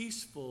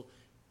 peaceful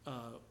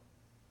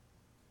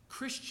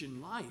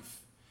Christian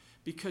life.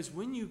 Because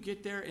when you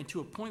get there and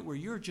to a point where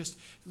you're just,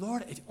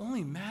 Lord, it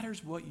only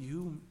matters what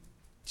you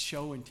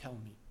show and tell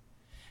me.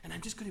 And I'm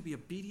just going to be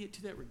obedient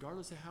to that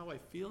regardless of how I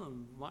feel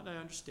and what I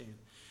understand.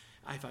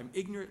 If I'm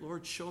ignorant,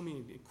 Lord, show me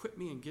and equip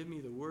me and give me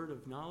the word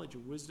of knowledge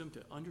and wisdom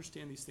to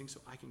understand these things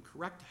so I can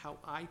correct how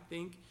I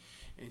think.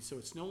 And so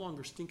it's no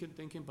longer stinking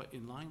thinking, but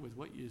in line with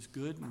what is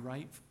good and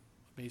right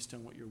based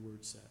on what your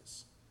word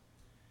says.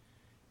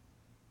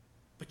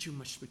 But you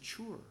must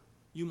mature.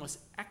 You must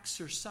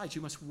exercise.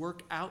 You must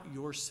work out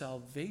your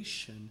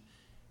salvation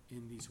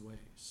in these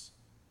ways.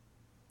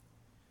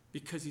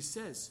 Because he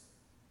says,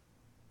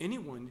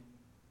 anyone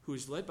who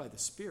is led by the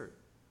Spirit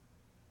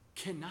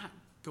cannot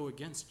go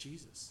against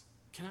Jesus,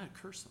 cannot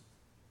curse him.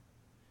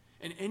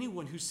 And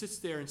anyone who sits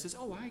there and says,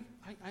 oh, I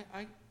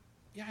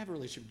have a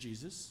relationship with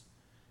Jesus.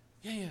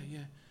 Yeah.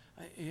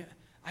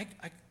 I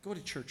go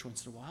to church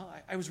once in a while.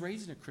 I was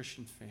raised in a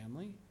Christian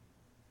family.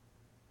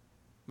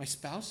 My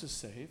spouse is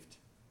saved.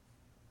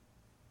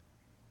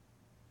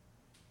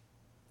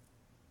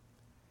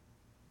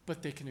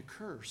 But they can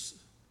curse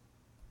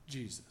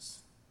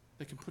Jesus.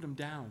 They can put him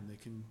down. They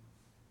can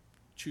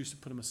choose to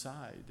put him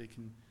aside. They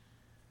can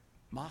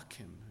mock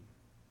him.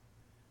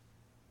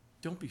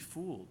 Don't be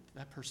fooled.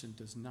 That person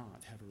does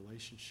not have a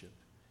relationship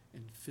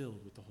and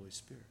filled with the Holy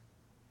Spirit.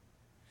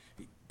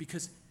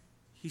 Because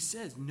he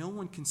says no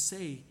one can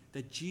say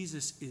that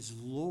Jesus is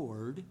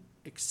Lord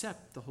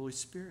except the Holy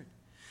Spirit.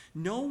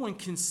 No one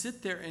can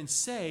sit there and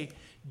say,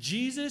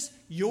 Jesus,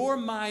 you're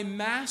my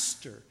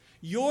master.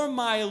 You're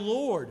my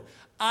Lord.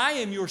 I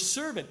am your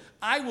servant.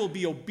 I will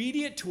be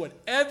obedient to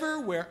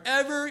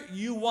wherever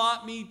you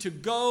want me to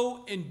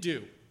go and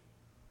do.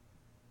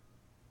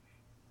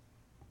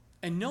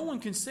 And no one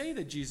can say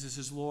that Jesus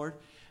is Lord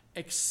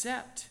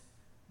except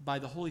by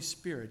the Holy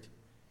Spirit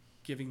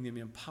giving them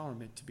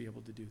empowerment to be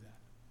able to do that.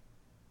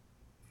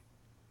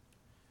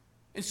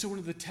 And so one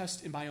of the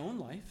tests in my own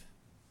life,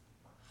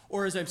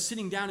 or as I'm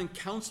sitting down in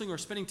counseling or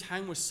spending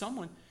time with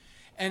someone,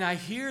 and I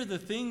hear the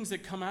things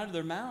that come out of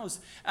their mouths,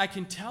 I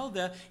can tell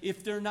that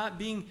if they're not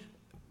being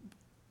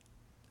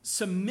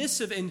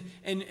submissive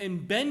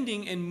and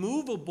bending and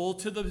movable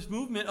to the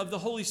movement of the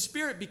Holy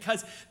Spirit,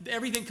 because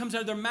everything comes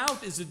out of their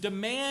mouth is a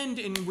demand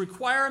and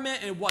requirement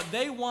and what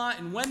they want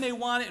and when they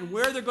want it and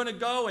where they're going to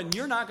go, and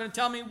you're not going to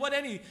tell me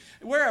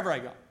wherever I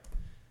go.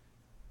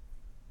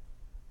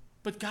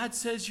 But God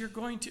says you're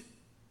going to.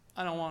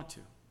 I don't want to.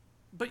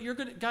 But you're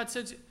going to. God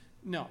says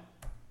no.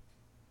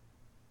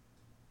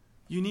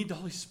 You need the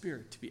Holy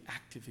Spirit to be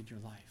active in your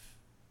life.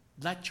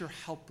 Let your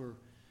helper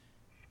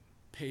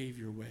pave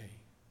your way.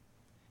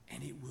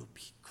 And it will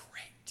be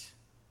great.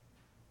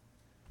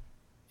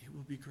 It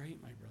will be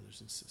great, my brothers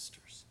and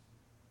sisters.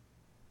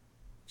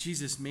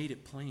 Jesus made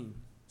it plain,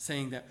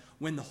 saying that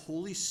when the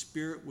Holy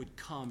Spirit would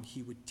come,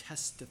 he would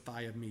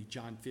testify of me,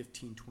 John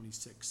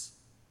 15:26.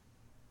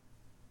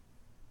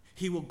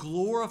 He will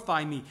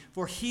glorify me,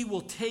 for he will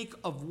take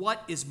of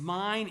what is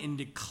mine and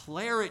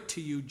declare it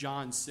to you,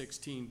 John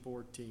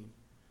 16:14.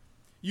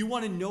 You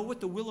want to know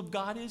what the will of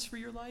God is for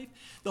your life?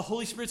 The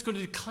Holy Spirit's going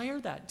to declare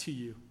that to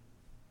you.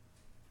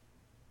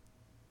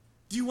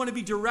 Do you want to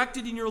be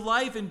directed in your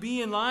life and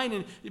be in line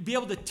and be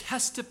able to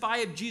testify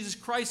of Jesus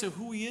Christ, of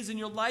who he is in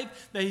your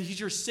life, that he's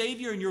your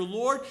Savior and your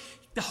Lord?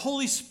 The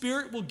Holy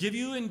Spirit will give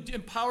you and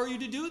empower you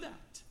to do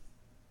that.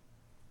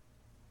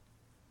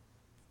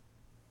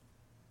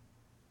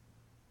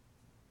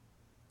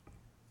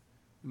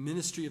 The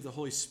ministry of the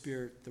Holy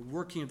Spirit, the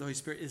working of the Holy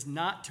Spirit, is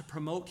not to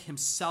promote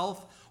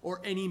himself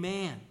or any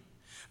man,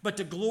 but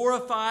to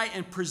glorify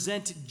and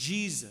present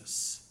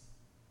Jesus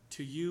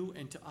to you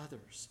and to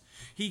others.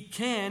 He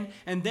can,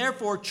 and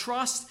therefore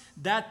trust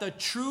that the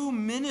true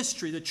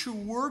ministry, the true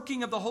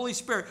working of the Holy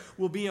Spirit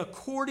will be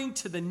according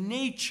to the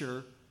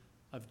nature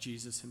of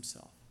Jesus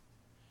himself.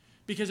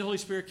 Because the Holy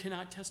Spirit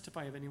cannot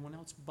testify of anyone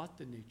else but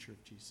the nature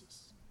of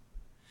Jesus.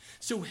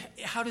 So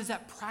how does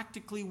that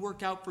practically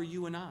work out for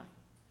you and I?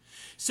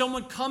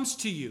 Someone comes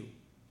to you.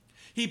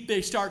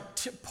 They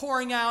start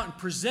pouring out and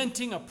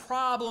presenting a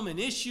problem, an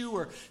issue,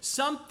 or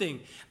something.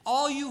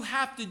 All you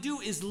have to do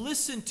is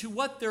listen to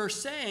what they're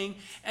saying,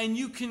 and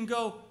you can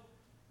go,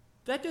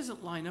 that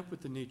doesn't line up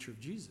with the nature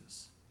of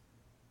Jesus.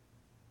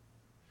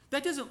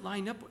 That doesn't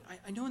line up.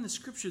 I know in the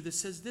Scripture that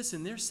says this,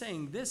 and they're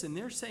saying this, and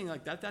they're saying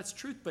like that. That's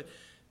truth, but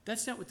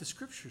that's not what the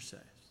Scripture says.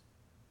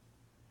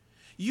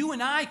 You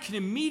and I can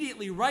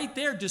immediately right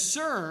there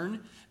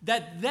discern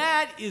that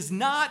that is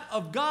not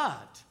of God.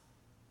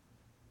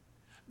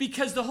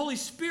 Because the Holy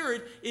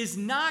Spirit is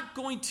not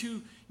going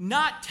to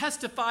not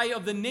testify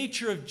of the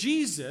nature of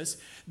Jesus.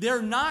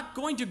 They're not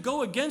going to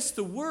go against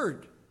the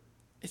Word.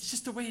 It's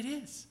just the way it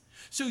is.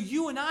 So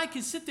you and I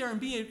can sit there and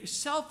be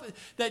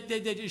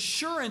that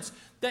assurance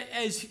that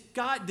as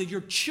God, that your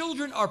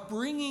children are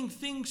bringing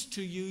things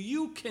to you,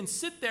 you can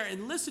sit there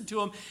and listen to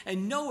them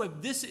and know if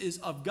this is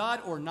of God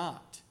or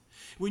not.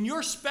 When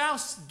your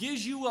spouse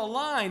gives you a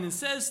line and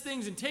says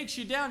things and takes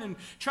you down and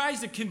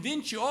tries to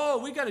convince you, oh,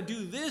 we got to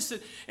do this,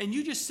 and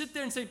you just sit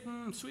there and say,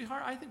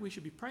 sweetheart, I think we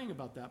should be praying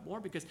about that more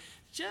because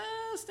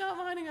just not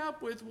lining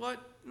up with what,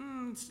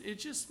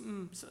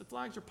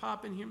 flags are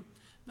popping here.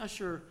 Not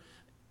sure.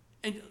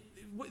 And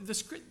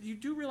you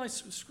do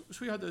realize,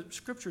 sweetheart, the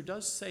Scripture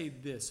does say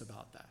this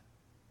about that.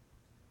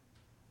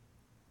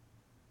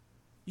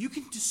 You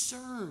can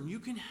discern. You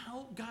can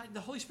help God.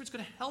 The Holy Spirit's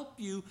going to help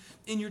you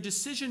in your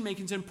decision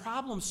makings and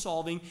problem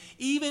solving,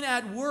 even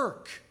at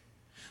work.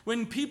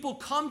 When people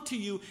come to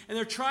you and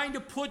they're trying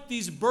to put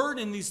these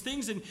burden, these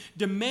things and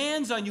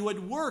demands on you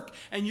at work,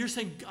 and you're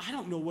saying, I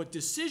don't know what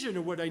decision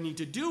or what I need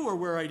to do or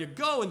where I need to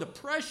go, and the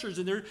pressures,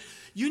 and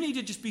you need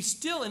to just be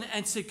still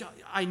and say, God,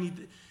 I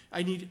need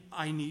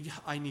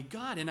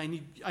God, and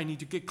I need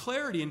to get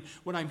clarity. And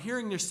what I'm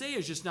hearing them say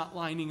is just not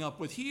lining up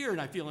with here, and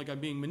I feel like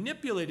I'm being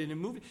manipulated and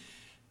moving.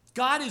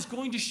 God is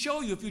going to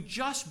show you if you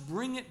just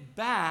bring it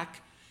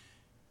back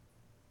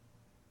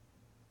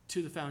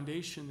to the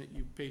foundation that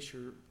you base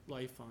your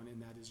life on,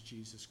 and that is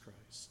Jesus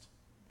Christ.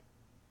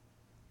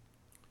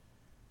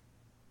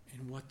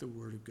 And what the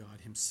Word of God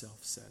himself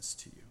says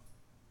to you.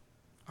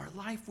 Our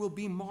life will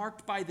be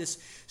marked by this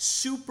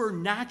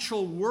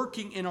supernatural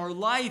working in our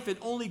life, and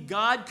only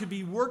God could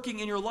be working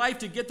in your life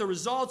to get the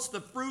results,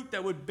 the fruit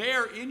that would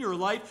bear in your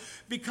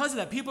life. Because of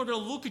that, people are going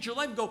to look at your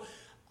life and go,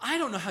 I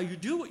don't know how you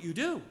do what you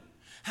do.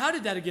 How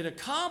did that get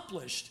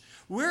accomplished?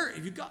 Where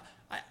have you got?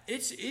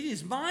 It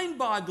is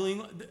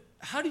mind-boggling.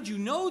 How did you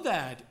know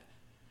that?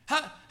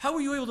 How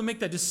were you able to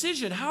make that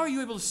decision? How are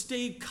you able to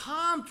stay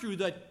calm through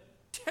that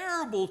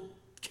terrible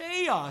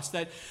chaos,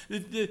 that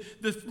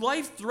the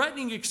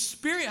life-threatening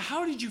experience?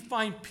 How did you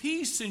find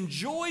peace and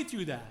joy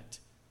through that?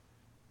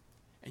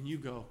 And you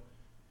go,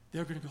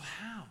 they're going to go,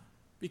 how?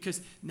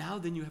 Because now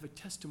then you have a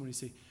testimony to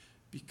say,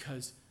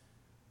 because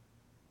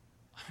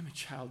I'm a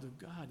child of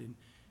God, and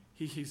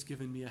He's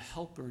given me a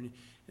helper,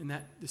 and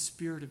that the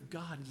Spirit of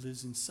God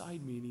lives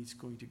inside me, and He's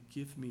going to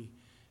give me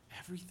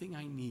everything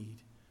I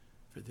need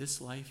for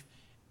this life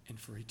and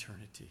for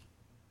eternity.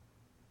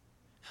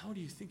 How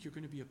do you think you're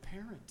going to be a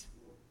parent?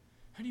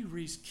 How do you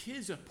raise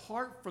kids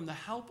apart from the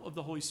help of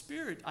the Holy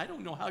Spirit? I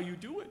don't know how you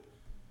do it.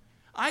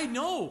 I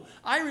know.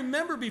 I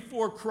remember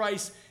before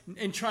Christ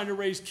and trying to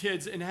raise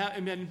kids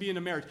and be in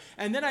a marriage.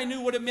 And then I knew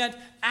what it meant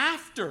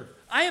after.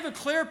 I have a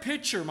clear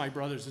picture, my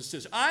brothers and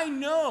sisters. I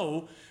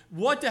know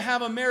what to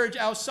have a marriage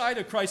outside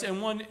of Christ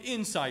and one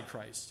inside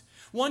Christ.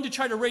 One to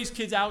try to raise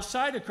kids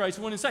outside of Christ,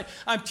 one inside.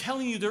 I'm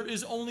telling you, there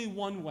is only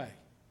one way.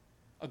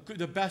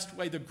 The best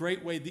way, the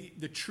great way,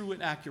 the true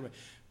and accurate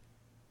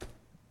way.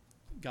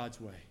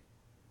 God's way.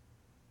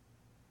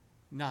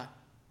 Not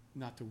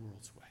the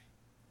world's way.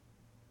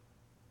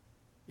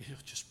 It'll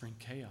just bring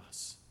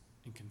chaos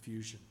and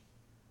confusion.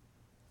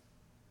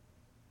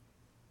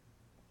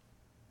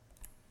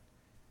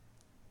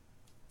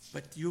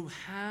 But your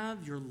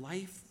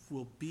life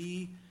will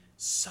be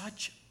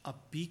such a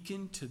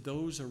beacon to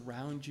those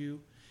around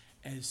you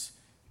as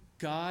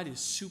God is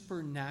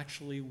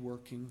supernaturally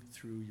working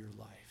through your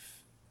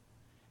life.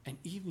 And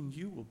even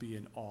you will be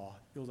in awe.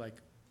 You're like,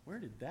 where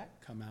did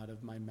that come out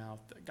of my mouth?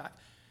 God,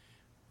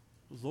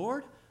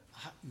 Lord,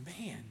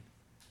 man,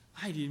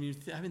 I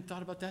haven't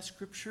thought about that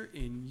scripture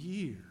in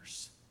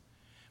years.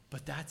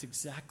 But that's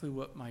exactly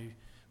what my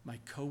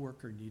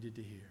coworker needed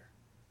to hear.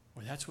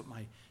 Or that's what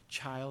my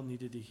child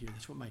needed to hear.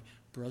 That's what my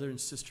brother and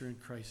sister in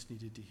Christ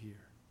needed to hear.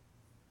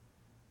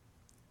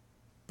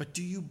 But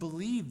do you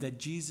believe that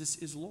Jesus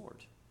is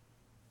Lord?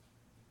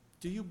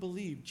 Do you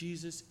believe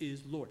Jesus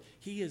is Lord?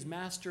 He is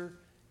master.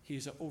 He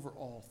is over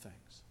all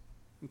things,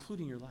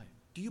 including your life.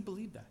 Do you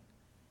believe that?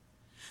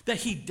 That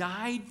he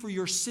died for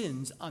your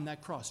sins on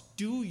that cross.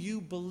 Do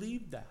you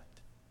believe that?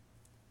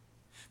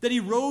 That he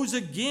rose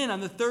again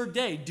on the third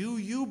day. Do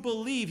you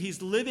believe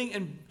he's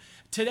living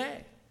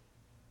today?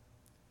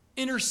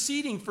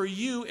 Interceding for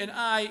you and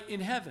I in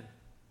heaven.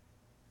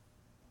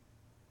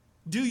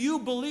 Do you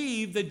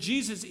believe that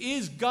Jesus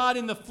is God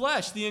in the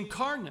flesh, the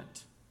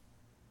incarnate?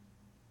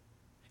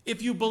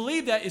 If you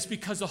believe that, it's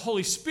because the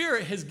Holy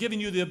Spirit has given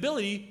you the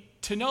ability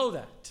to know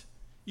that.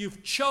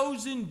 You've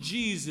chosen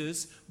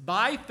Jesus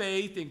by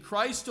faith in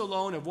Christ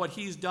alone of what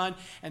he's done,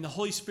 and the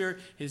Holy Spirit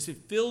has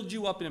filled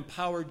you up and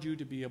empowered you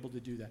to be able to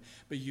do that.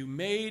 But you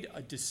made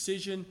a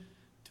decision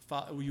to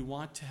follow, you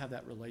want to have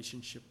that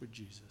relationship with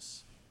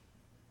Jesus.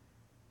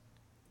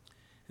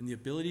 And the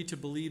ability to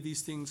believe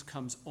these things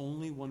comes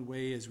only one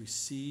way, as we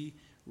see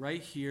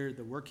right here,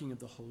 the working of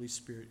the Holy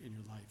Spirit in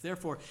your life.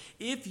 Therefore,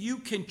 if you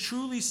can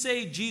truly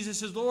say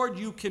Jesus is Lord,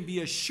 you can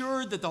be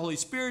assured that the Holy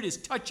Spirit is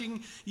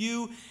touching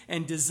you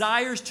and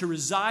desires to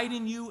reside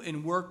in you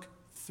and work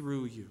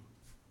through you.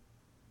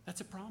 That's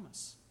a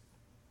promise.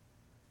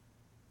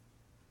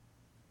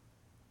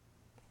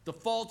 The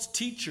false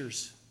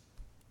teachers,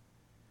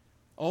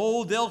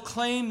 they'll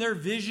claim their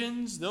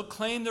visions, they'll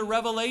claim their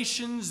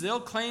revelations, they'll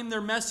claim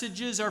their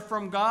messages are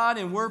from God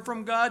and were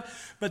from God,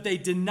 but they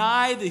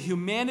deny the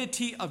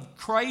humanity of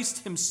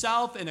Christ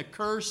himself and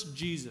accuse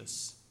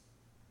Jesus.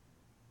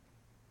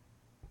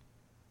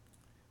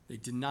 They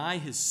deny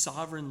his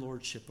sovereign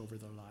lordship over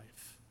their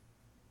life.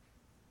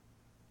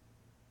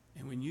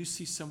 And when you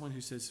see someone who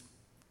says,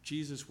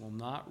 Jesus will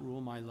not rule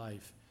my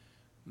life,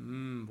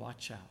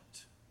 watch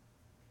out.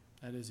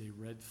 That is a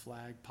red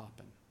flag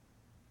popping.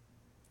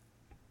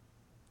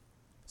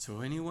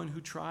 So anyone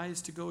who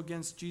tries to go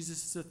against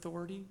Jesus'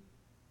 authority,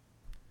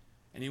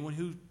 anyone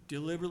who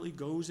deliberately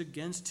goes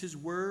against his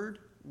word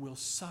will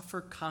suffer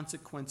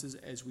consequences,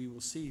 as we will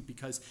see,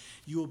 because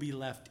you will be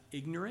left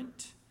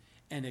ignorant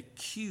and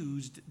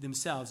accused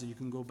themselves. And you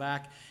can go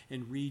back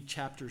and read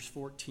chapters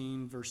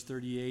 14, verse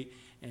 38,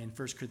 and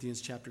 1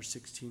 Corinthians chapter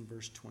 16,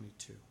 verse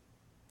 22.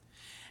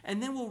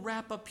 And then we'll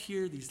wrap up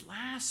here these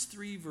last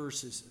three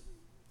verses,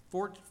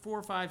 4,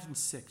 5, and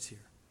 6 here.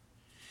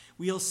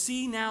 We'll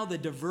see now the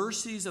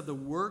diversities of the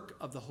work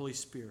of the Holy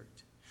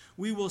Spirit.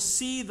 We will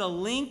see the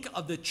link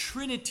of the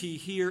Trinity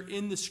here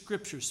in the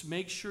Scriptures.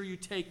 Make sure you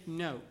take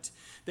note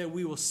that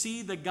we will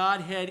see the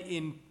Godhead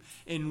in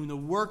the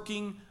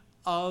working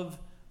of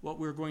what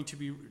we're going to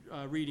be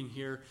reading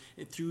here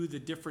through the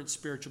different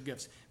spiritual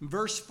gifts. In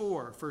verse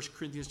 4, 1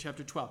 Corinthians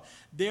chapter 12,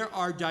 there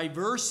are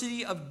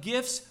diversity of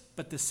gifts,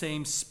 but the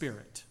same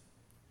Spirit.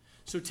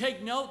 So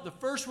take note, the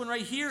first one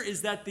right here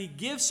is that the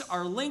gifts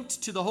are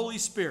linked to the Holy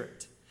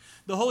Spirit.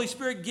 The Holy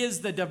Spirit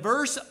gives the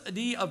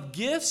diversity of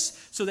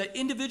gifts so that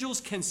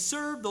individuals can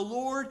serve the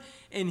Lord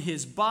in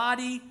his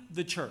body,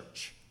 the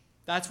church.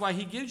 That's why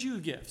he gives you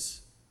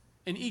gifts.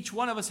 And each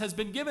one of us has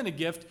been given a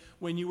gift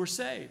when you were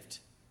saved.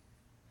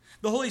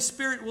 The Holy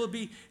Spirit will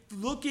be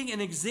looking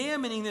and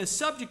examining the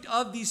subject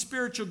of these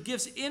spiritual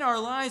gifts in our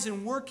lives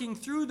and working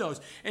through those.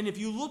 And if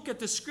you look at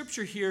the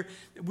scripture here,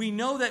 we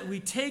know that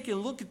we take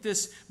and look at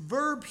this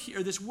verb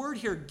here, this word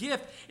here,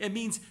 gift. It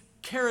means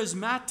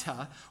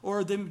charismata,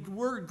 or the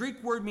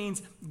Greek word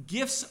means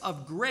gifts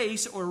of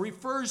grace, or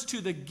refers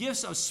to the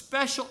gifts of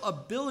special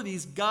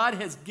abilities God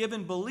has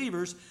given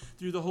believers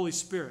through the Holy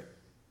Spirit.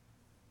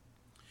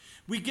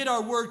 We get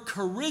our word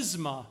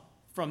charisma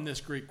from this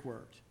Greek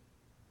word.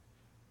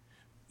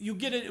 You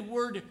get a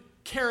word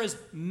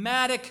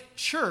charismatic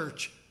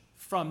church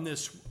from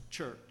this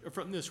church, or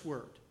from this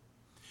word.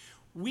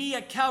 We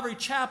at Calvary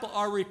Chapel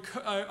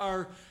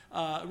are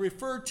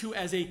referred to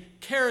as a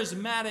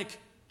charismatic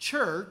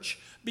church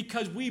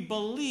because we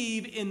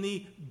believe in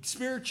the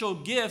spiritual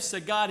gifts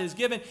that God has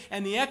given,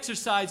 and the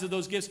exercise of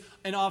those gifts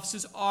and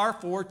offices are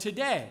for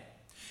today.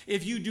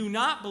 If you do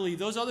not believe,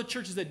 those other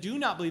churches that do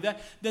not believe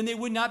that, then they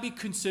would not be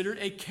considered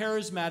a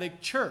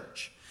charismatic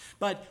church.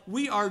 But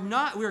we are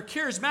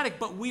charismatic,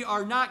 but we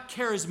are not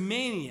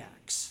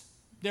charismaniacs.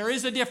 There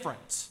is a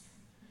difference.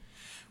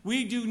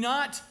 We do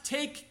not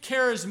take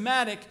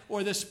charismatic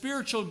or the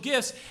spiritual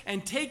gifts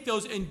and take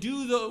those and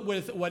do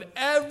with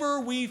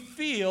whatever we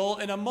feel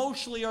and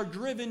emotionally are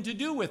driven to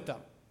do with them.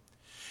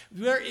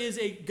 There is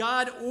a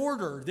God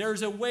order.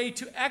 There's a way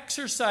to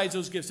exercise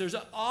those gifts. There's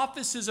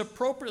offices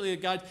appropriately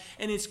of God,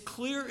 and it's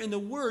clear in the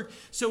Word.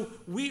 So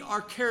we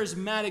are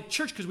charismatic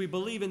church because we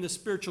believe in the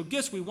spiritual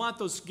gifts. We want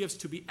those gifts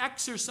to be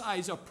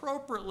exercised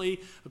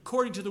appropriately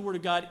according to the Word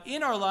of God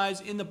in our lives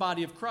in the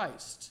body of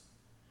Christ.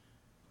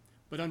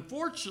 But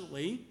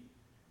unfortunately,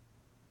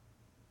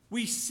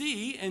 we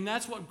see, and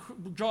that's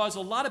what draws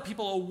a lot of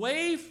people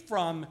away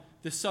from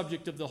the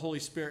subject of the Holy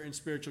Spirit and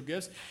spiritual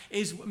gifts,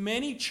 is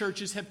many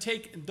churches have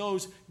taken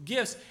those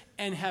gifts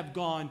and have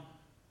gone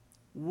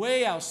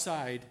way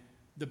outside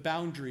the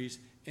boundaries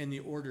and the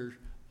order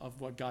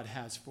of what God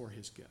has for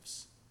his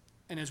gifts.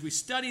 And as we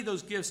study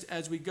those gifts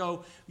as we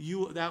go,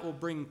 that will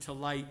bring to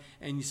light,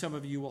 and some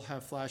of you will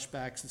have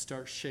flashbacks and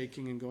start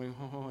shaking and going,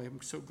 oh, I'm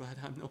so glad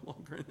I'm no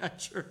longer in that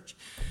church.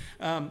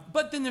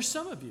 But then there's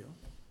some of you,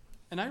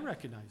 and I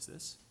recognize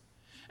this,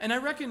 and I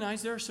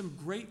recognize there are some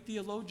great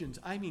theologians,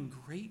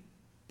 great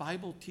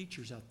Bible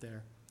teachers out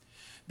there,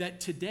 that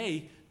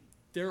today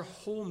their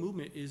whole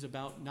movement is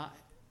about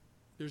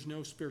there's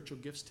no spiritual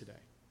gifts today.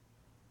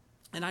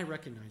 And I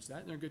recognize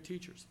that, and they're good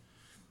teachers.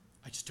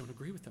 I just don't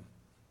agree with them.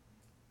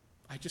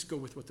 I just go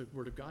with what the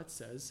Word of God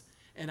says,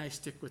 and I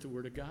stick with the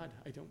Word of God.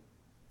 I don't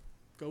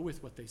go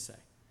with what they say.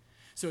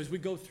 So as we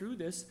go through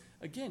this,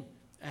 again,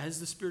 as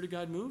the Spirit of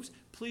God moves,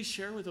 please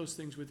share those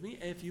things with me.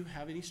 If you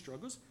have any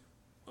struggles,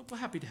 we're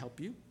happy to help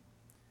you.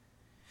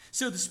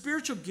 So the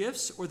spiritual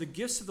gifts or the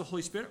gifts of the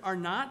Holy Spirit are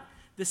not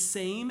the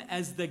same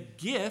as the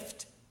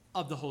gift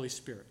of the Holy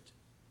Spirit.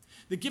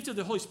 The gift of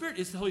the Holy Spirit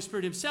is the Holy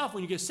Spirit himself.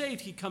 When you get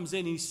saved, he comes in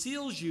and he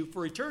seals you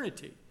for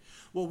eternity.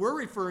 What we're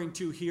referring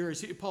to here,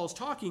 as Paul's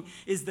talking,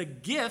 is the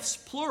gifts,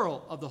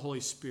 plural, of the Holy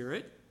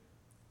Spirit.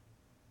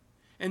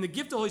 And the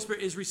gift of the Holy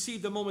Spirit is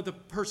received the moment the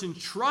person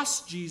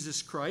trusts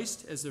Jesus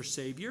Christ as their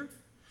Savior.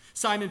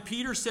 Simon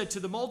Peter said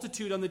to the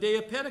multitude on the day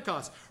of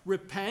Pentecost,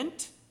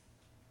 repent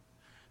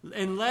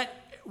and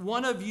let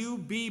one of you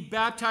be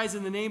baptized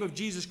in the name of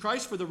Jesus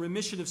Christ for the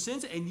remission of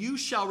sins, and you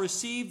shall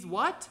receive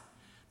what?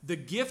 The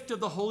gift of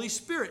the Holy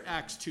Spirit,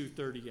 Acts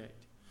 2:38.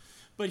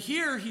 But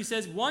here he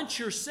says, once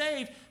you're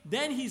saved,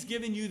 then he's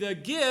given you the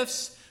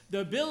gifts,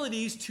 the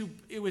abilities to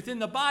within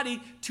the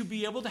body to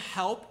be able to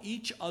help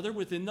each other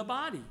within the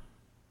body.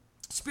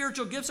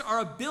 Spiritual gifts are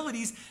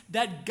abilities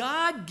that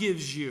God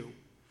gives you,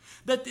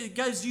 that it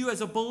gives you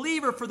as a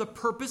believer for the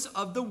purpose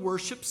of the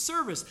worship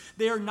service.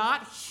 They are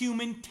not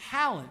human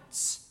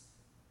talents.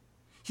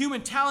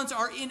 Human talents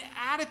are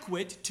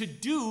inadequate to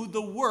do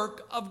the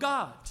work of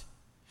God.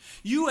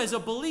 You as a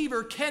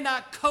believer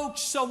cannot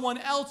coach someone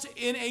else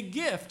in a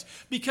gift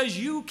because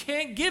you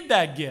can't give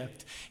that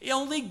gift.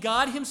 Only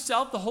God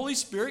himself, the Holy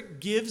Spirit,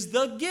 gives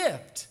the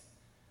gift.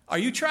 Are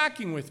you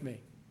tracking with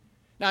me?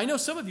 Now, I know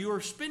some of you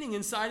are spinning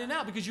inside and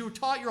out because you were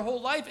taught your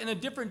whole life in a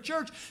different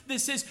church that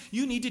says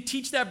you need to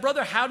teach that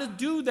brother how to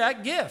do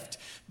that gift.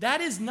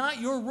 That is not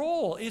your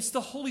role. It's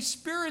the Holy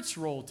Spirit's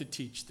role to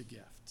teach the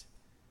gift,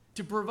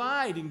 to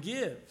provide and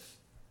give.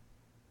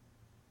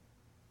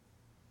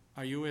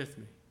 Are you with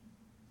me?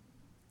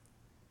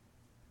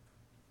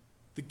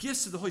 The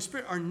gifts of the Holy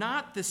Spirit are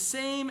not the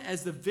same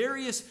as the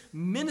various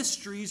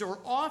ministries or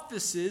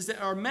offices that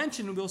are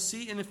mentioned, we'll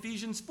see in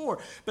Ephesians 4.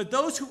 But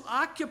those who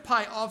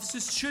occupy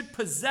offices should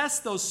possess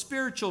those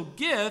spiritual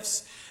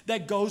gifts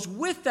that goes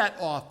with that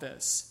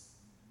office.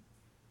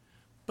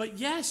 But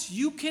yes,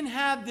 you can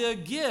have the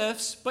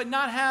gifts, but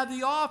not have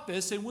the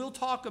office, and we'll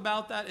talk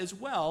about that as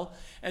well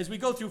as we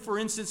go through, for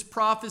instance,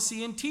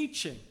 prophecy and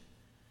teaching.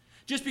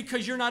 Just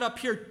because you're not up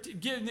here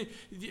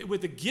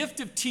with the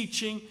gift of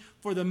teaching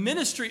for the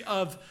ministry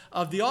of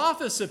the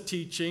office of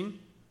teaching,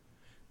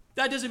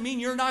 that doesn't mean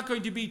you're not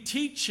going to be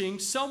teaching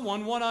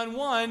someone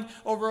one-on-one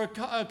over a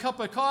cup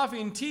of coffee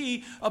and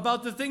tea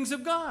about the things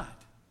of God.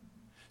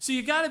 So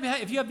you got to be,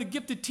 if you have the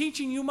gift of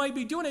teaching, you might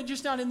be doing it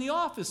just not in the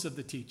office of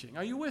the teaching.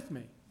 Are you with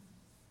me?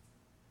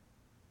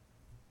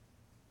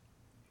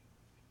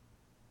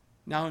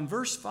 Now in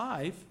verse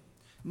 5,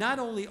 not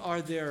only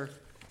are there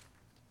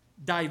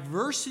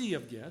diversity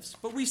of gifts,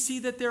 but we see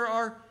that there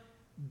are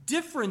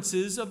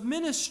differences of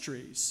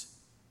ministries,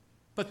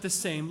 but the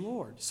same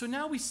Lord. So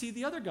now we see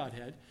the other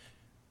Godhead,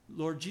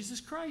 Lord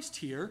Jesus Christ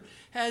here,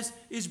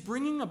 is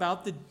bringing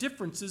about the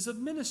differences of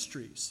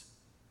ministries.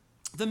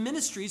 The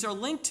ministries are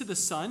linked to the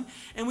Son,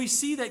 and we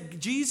see that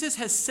Jesus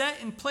has set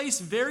in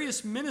place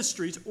various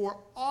ministries or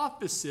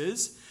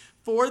offices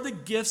for the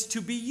gifts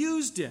to be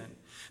used in.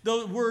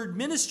 The word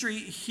ministry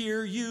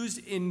here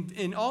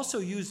also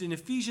used in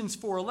Ephesians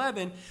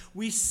 4:11,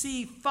 we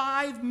see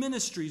 5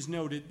 ministries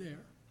noted there.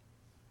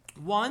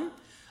 1,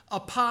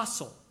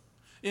 apostle.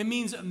 It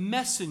means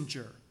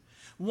messenger.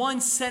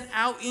 One sent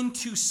out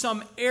into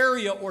some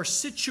area or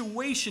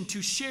situation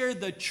to share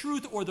the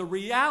truth or the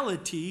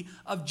reality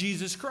of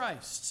Jesus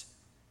Christ.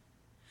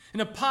 An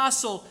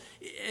apostle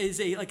is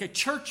like a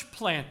church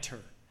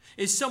planter,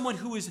 is someone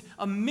who is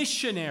a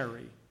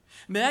missionary.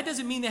 I mean, that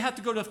doesn't mean they have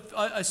to go to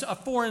a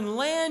foreign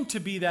land to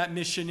be that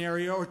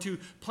missionary or to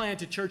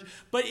plant a church,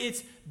 but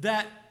it's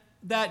that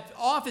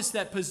office,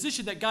 that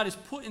position that God has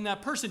put in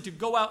that person to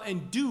go out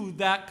and do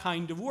that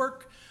kind of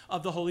work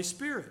of the Holy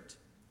Spirit.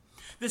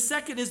 The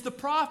second is the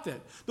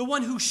prophet, the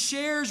one who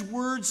shares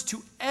words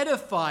to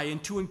edify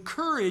and to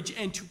encourage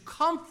and to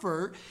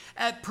comfort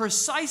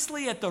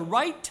precisely at the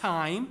right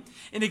time,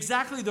 in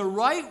exactly the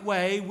right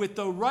way, with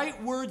the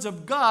right words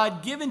of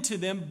God given to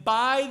them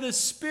by the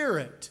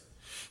Spirit.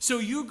 So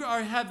if you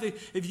have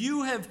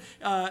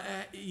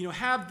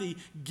the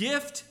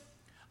gift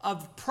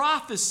of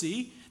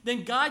prophecy,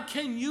 then God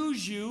can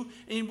use you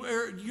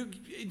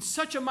in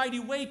such a mighty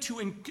way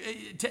to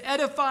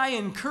edify,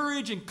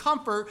 encourage, and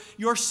comfort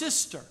your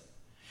sister.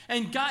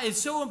 And God,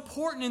 it's so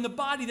important in the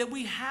body that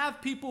we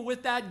have people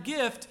with that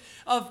gift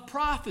of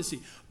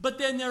prophecy. But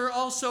then there are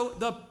also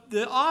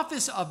the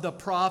office of the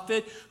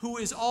prophet who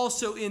is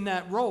also in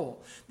that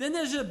role. Then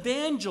there's an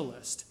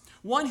evangelist,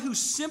 one who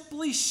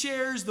simply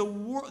shares the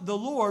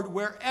Lord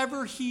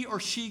wherever he or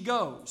she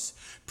goes,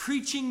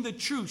 preaching the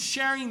truth,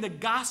 sharing the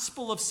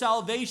gospel of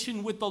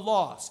salvation with the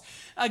lost.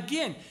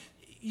 Again,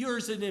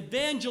 there's an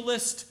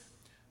evangelist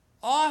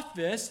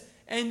office,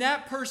 and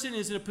that person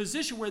is in a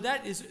position where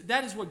that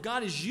is what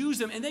God has used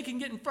them, and they can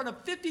get in front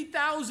of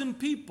 50,000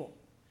 people.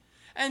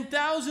 And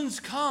thousands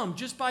come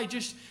just by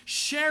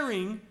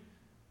sharing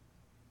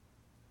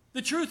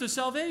the truth of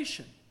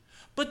salvation.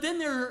 But then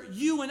there are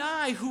you and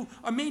I who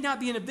may not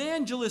be an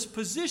evangelist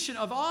position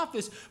of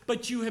office,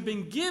 but you have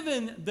been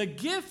given the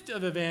gift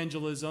of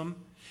evangelism,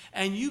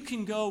 and you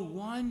can go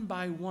one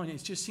by one.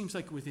 It just seems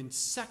like within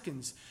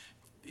seconds,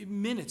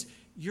 minutes,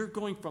 you're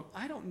going from,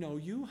 I don't know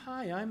you,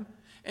 hi,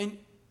 and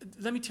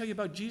let me tell you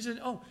about Jesus.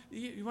 Oh,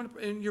 you want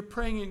to, and you're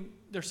praying and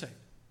they're saved.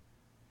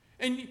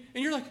 And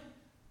you're like,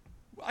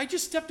 I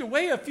just stepped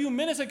away a few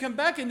minutes, I come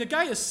back and the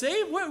guy is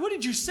saved? What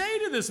did you say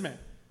to this man?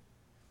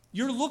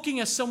 You're looking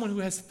at someone who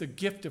has the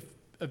gift of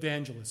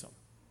evangelism.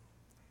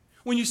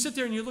 When you sit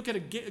there and you look at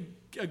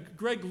a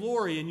Greg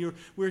Laurie and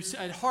we're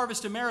at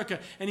Harvest America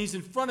and he's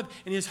in front of,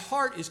 and his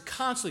heart is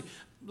constantly,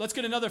 let's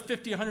get another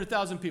 50,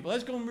 100,000 people.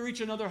 Let's go and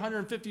reach another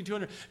 150,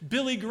 200.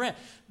 Billy Graham.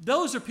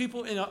 Those are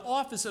people in an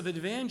office of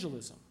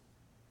evangelism.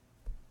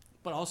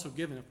 But also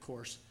given, of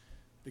course,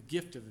 the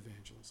gift of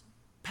evangelism.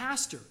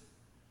 Pastor.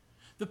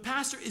 The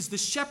pastor is the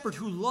shepherd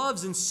who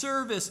loves and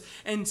serves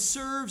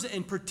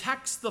and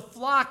protects the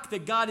flock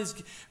that God has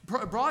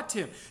brought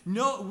to him.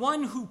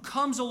 One who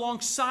comes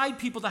alongside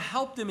people to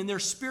help them in their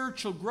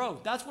spiritual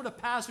growth. That's what a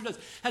pastor does.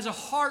 Has a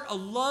heart, a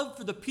love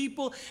for the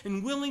people,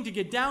 and willing to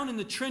get down in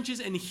the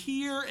trenches and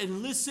hear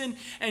and listen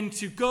and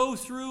to go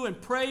through and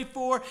pray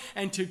for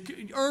and to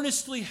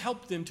earnestly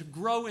help them to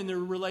grow in their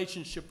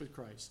relationship with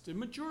Christ, to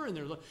mature in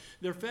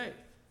their faith.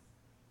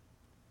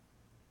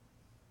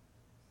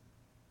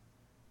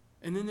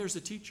 And then there's a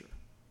teacher,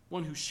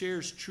 one who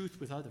shares truth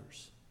with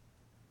others,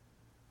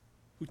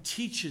 who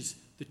teaches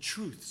the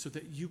truth so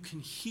that you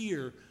can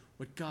hear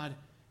what God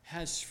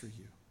has for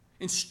you,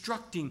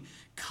 instructing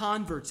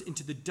converts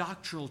into the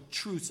doctrinal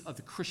truths of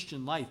the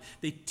Christian life.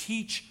 They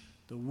teach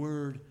the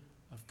Word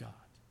of God.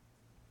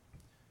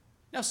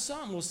 Now,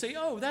 some will say,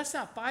 oh, that's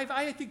not 5.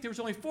 I think there was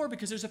only 4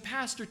 because there's a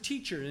pastor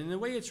teacher. And the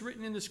way it's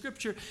written in the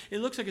Scripture, it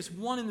looks like it's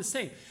one and the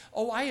same.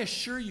 Oh, I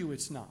assure you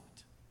it's not.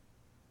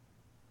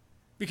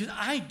 Because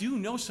I do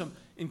know some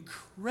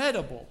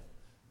incredible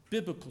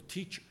biblical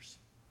teachers,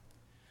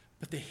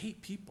 but they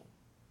hate people.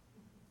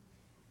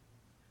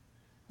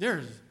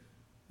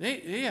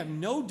 They have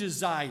no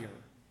desire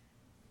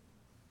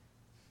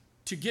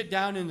to get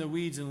down in the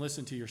weeds and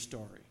listen to your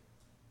story.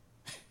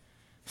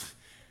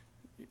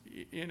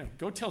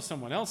 Go tell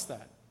someone else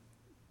that.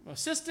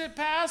 Assistant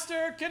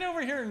pastor, get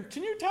over here and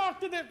can you talk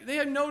to them? They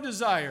have no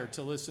desire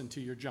to listen to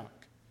your junk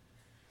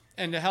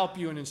and to help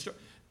you and instruct.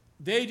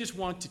 They just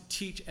want to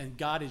teach, and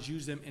God has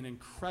used them in an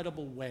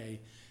incredible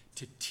way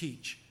to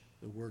teach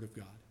the Word of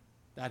God.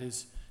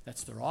 That's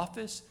their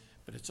office,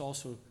 but it's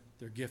also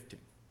their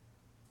gifting.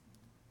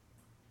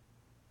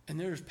 And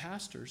there's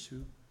pastors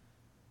who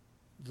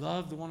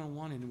love the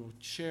one-on-one and will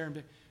share,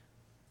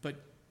 but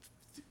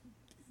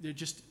they're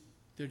just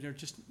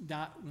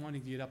not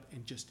wanting to get up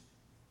and just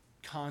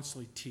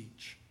constantly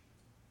teach.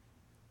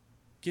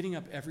 Getting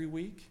up every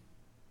week,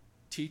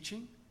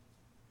 teaching,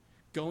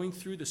 going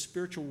through the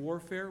spiritual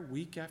warfare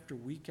week after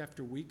week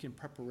after week in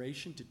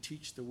preparation to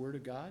teach the Word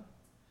of God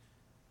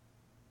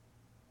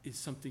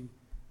is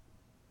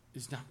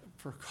not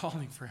for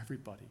calling for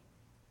everybody.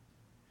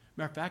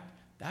 Matter of fact,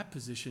 that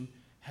position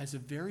has a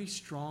very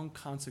strong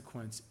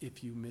consequence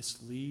if you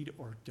mislead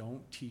or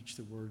don't teach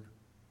the Word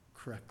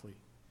correctly.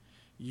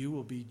 You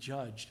will be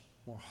judged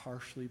more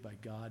harshly by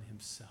God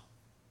Himself.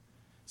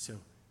 So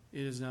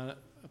it is not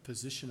a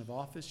position of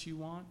office you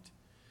want,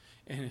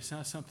 and it's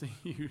not something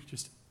you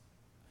just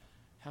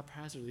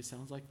haphazardly,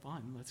 sounds like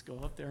fun. Let's go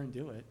up there and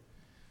do it.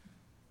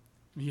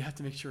 You have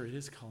to make sure it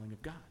is calling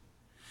of God.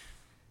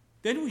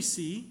 Then we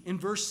see in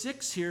verse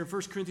 6 here,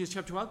 1 Corinthians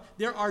chapter 12,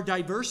 there are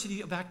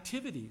diversity of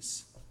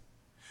activities.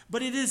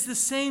 But it is the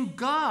same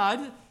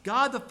God,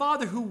 God the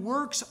Father, who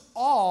works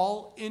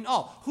all in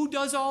all. Who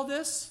does all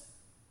this?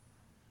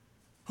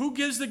 Who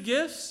gives the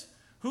gifts?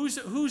 Who's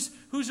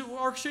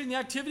orchestrating the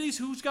activities?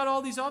 Who's got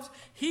all these offices?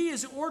 He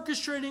is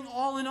orchestrating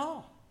all in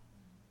all.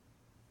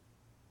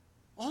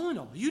 All in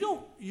all.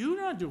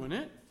 You're not doing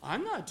it.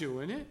 I'm not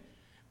doing it.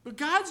 But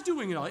God's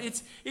doing it all.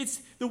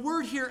 It's the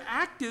word here,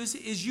 actives,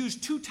 is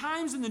used 2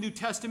 times in the New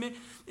Testament,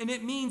 and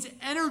it means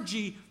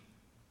energy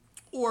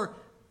or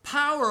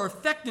power or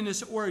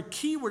effectiveness, or a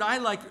key word I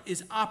like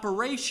is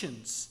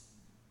operations.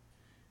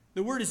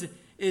 The word is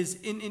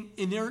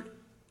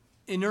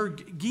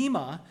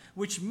energema,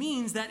 which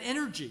means that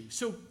energy.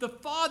 So the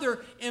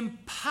Father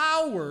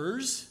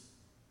empowers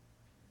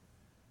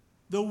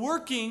the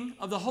working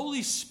of the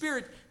Holy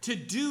Spirit to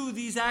do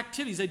these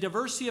activities, a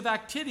diversity of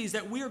activities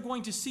that we are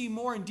going to see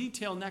more in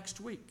detail next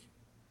week.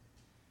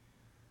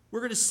 We're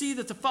going to see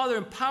that the Father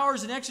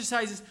empowers and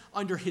exercises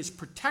under His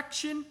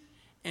protection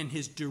and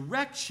His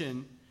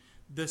direction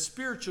the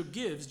spiritual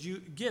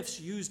gifts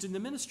used in the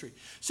ministry.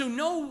 So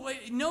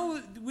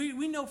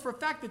we know for a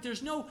fact that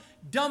there's no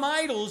dumb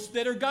idols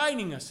that are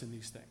guiding us in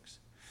these things.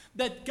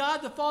 That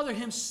God the Father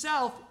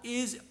himself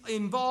is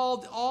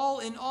involved all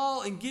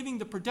in giving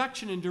the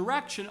protection and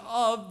direction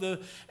of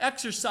the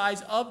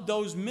exercise of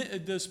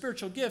the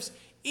spiritual gifts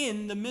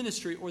in the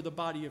ministry or the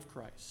body of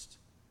Christ.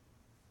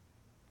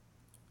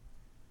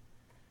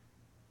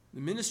 The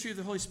ministry of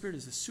the Holy Spirit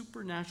is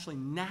supernaturally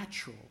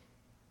natural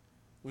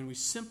when we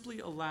simply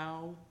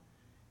allow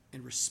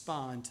and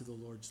respond to the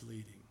Lord's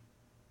leading.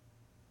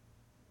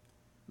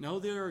 No,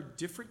 there are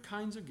different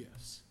kinds of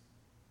gifts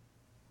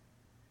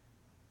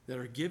that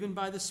are given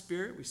by the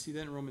Spirit. We see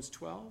that in Romans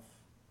 12.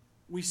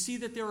 We see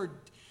that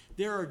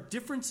there are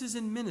differences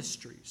in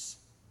ministries,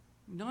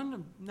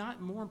 none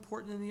not more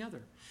important than the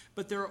other,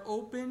 but they're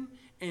open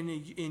and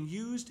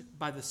used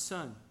by the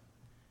Son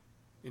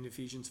in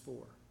Ephesians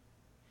 4.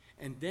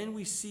 And then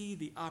we see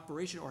the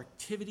operation or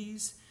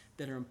activities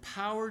that are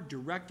empowered,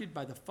 directed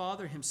by the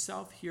Father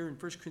himself here in 1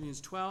 Corinthians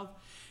 12.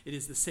 It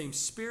is the same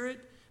Spirit,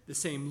 the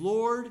same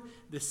Lord,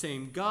 the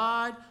same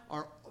God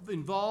are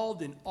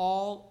involved in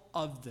all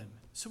of them.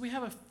 So we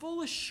have a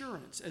full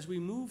assurance as we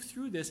move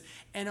through this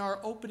and are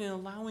open and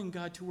allowing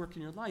God to work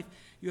in your life.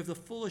 You have the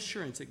full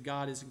assurance that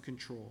God is in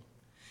control.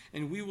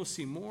 And we will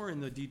see more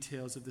in the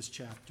details of this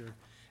chapter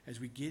as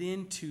we get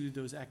into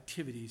those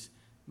activities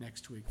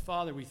next week.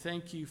 Father, we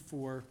thank you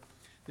for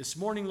this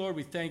morning, Lord.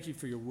 We thank you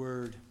for your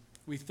word.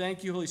 We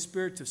thank you, Holy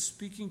Spirit, for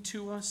speaking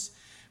to us,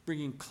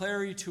 bringing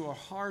clarity to our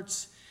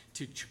hearts,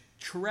 to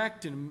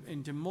correct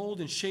and to mold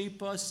and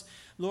shape us.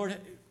 Lord,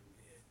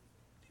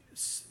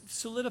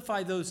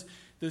 solidify those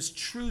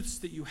truths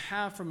that you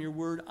have from your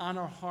word on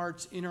our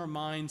hearts, in our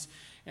minds,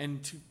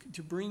 and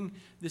to bring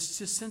this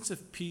sense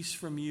of peace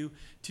from you,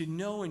 to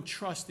know and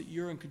trust that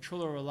you're in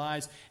control of our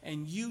lives,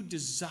 and you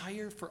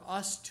desire for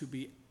us to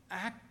be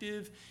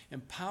active,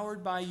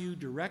 empowered by you,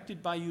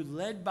 directed by you,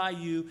 led by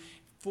you,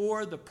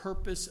 for the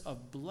purpose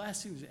of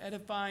blessing,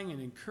 edifying,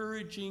 and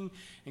encouraging,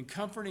 and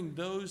comforting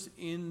those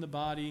in the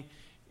body,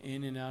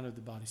 in and out of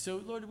the body.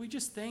 So, Lord, we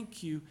just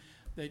thank you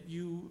that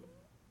you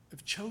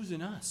have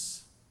chosen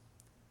us,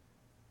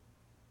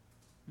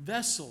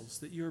 vessels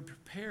that you are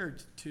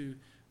prepared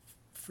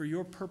for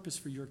your purpose,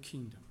 for your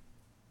kingdom.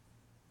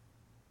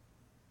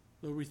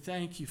 Lord, we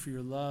thank you for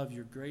your love,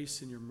 your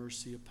grace, and your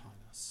mercy upon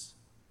us.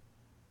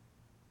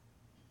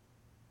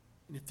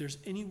 And if there's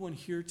anyone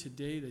here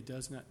today that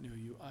does not know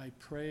you, I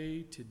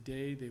pray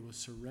today they will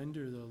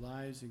surrender their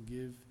lives and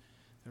give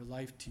their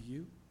life to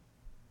you.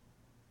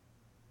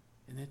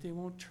 And that they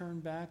won't turn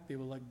back. They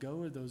will let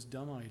go of those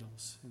dumb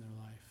idols in their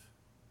life.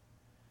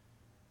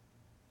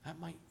 That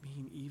might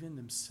mean even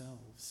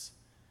themselves,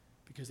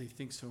 because they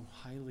think so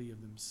highly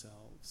of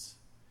themselves,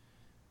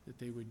 that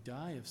they would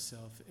die of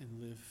self and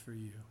live for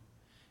you.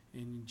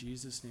 In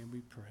Jesus' name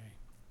we pray.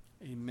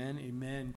 Amen, amen.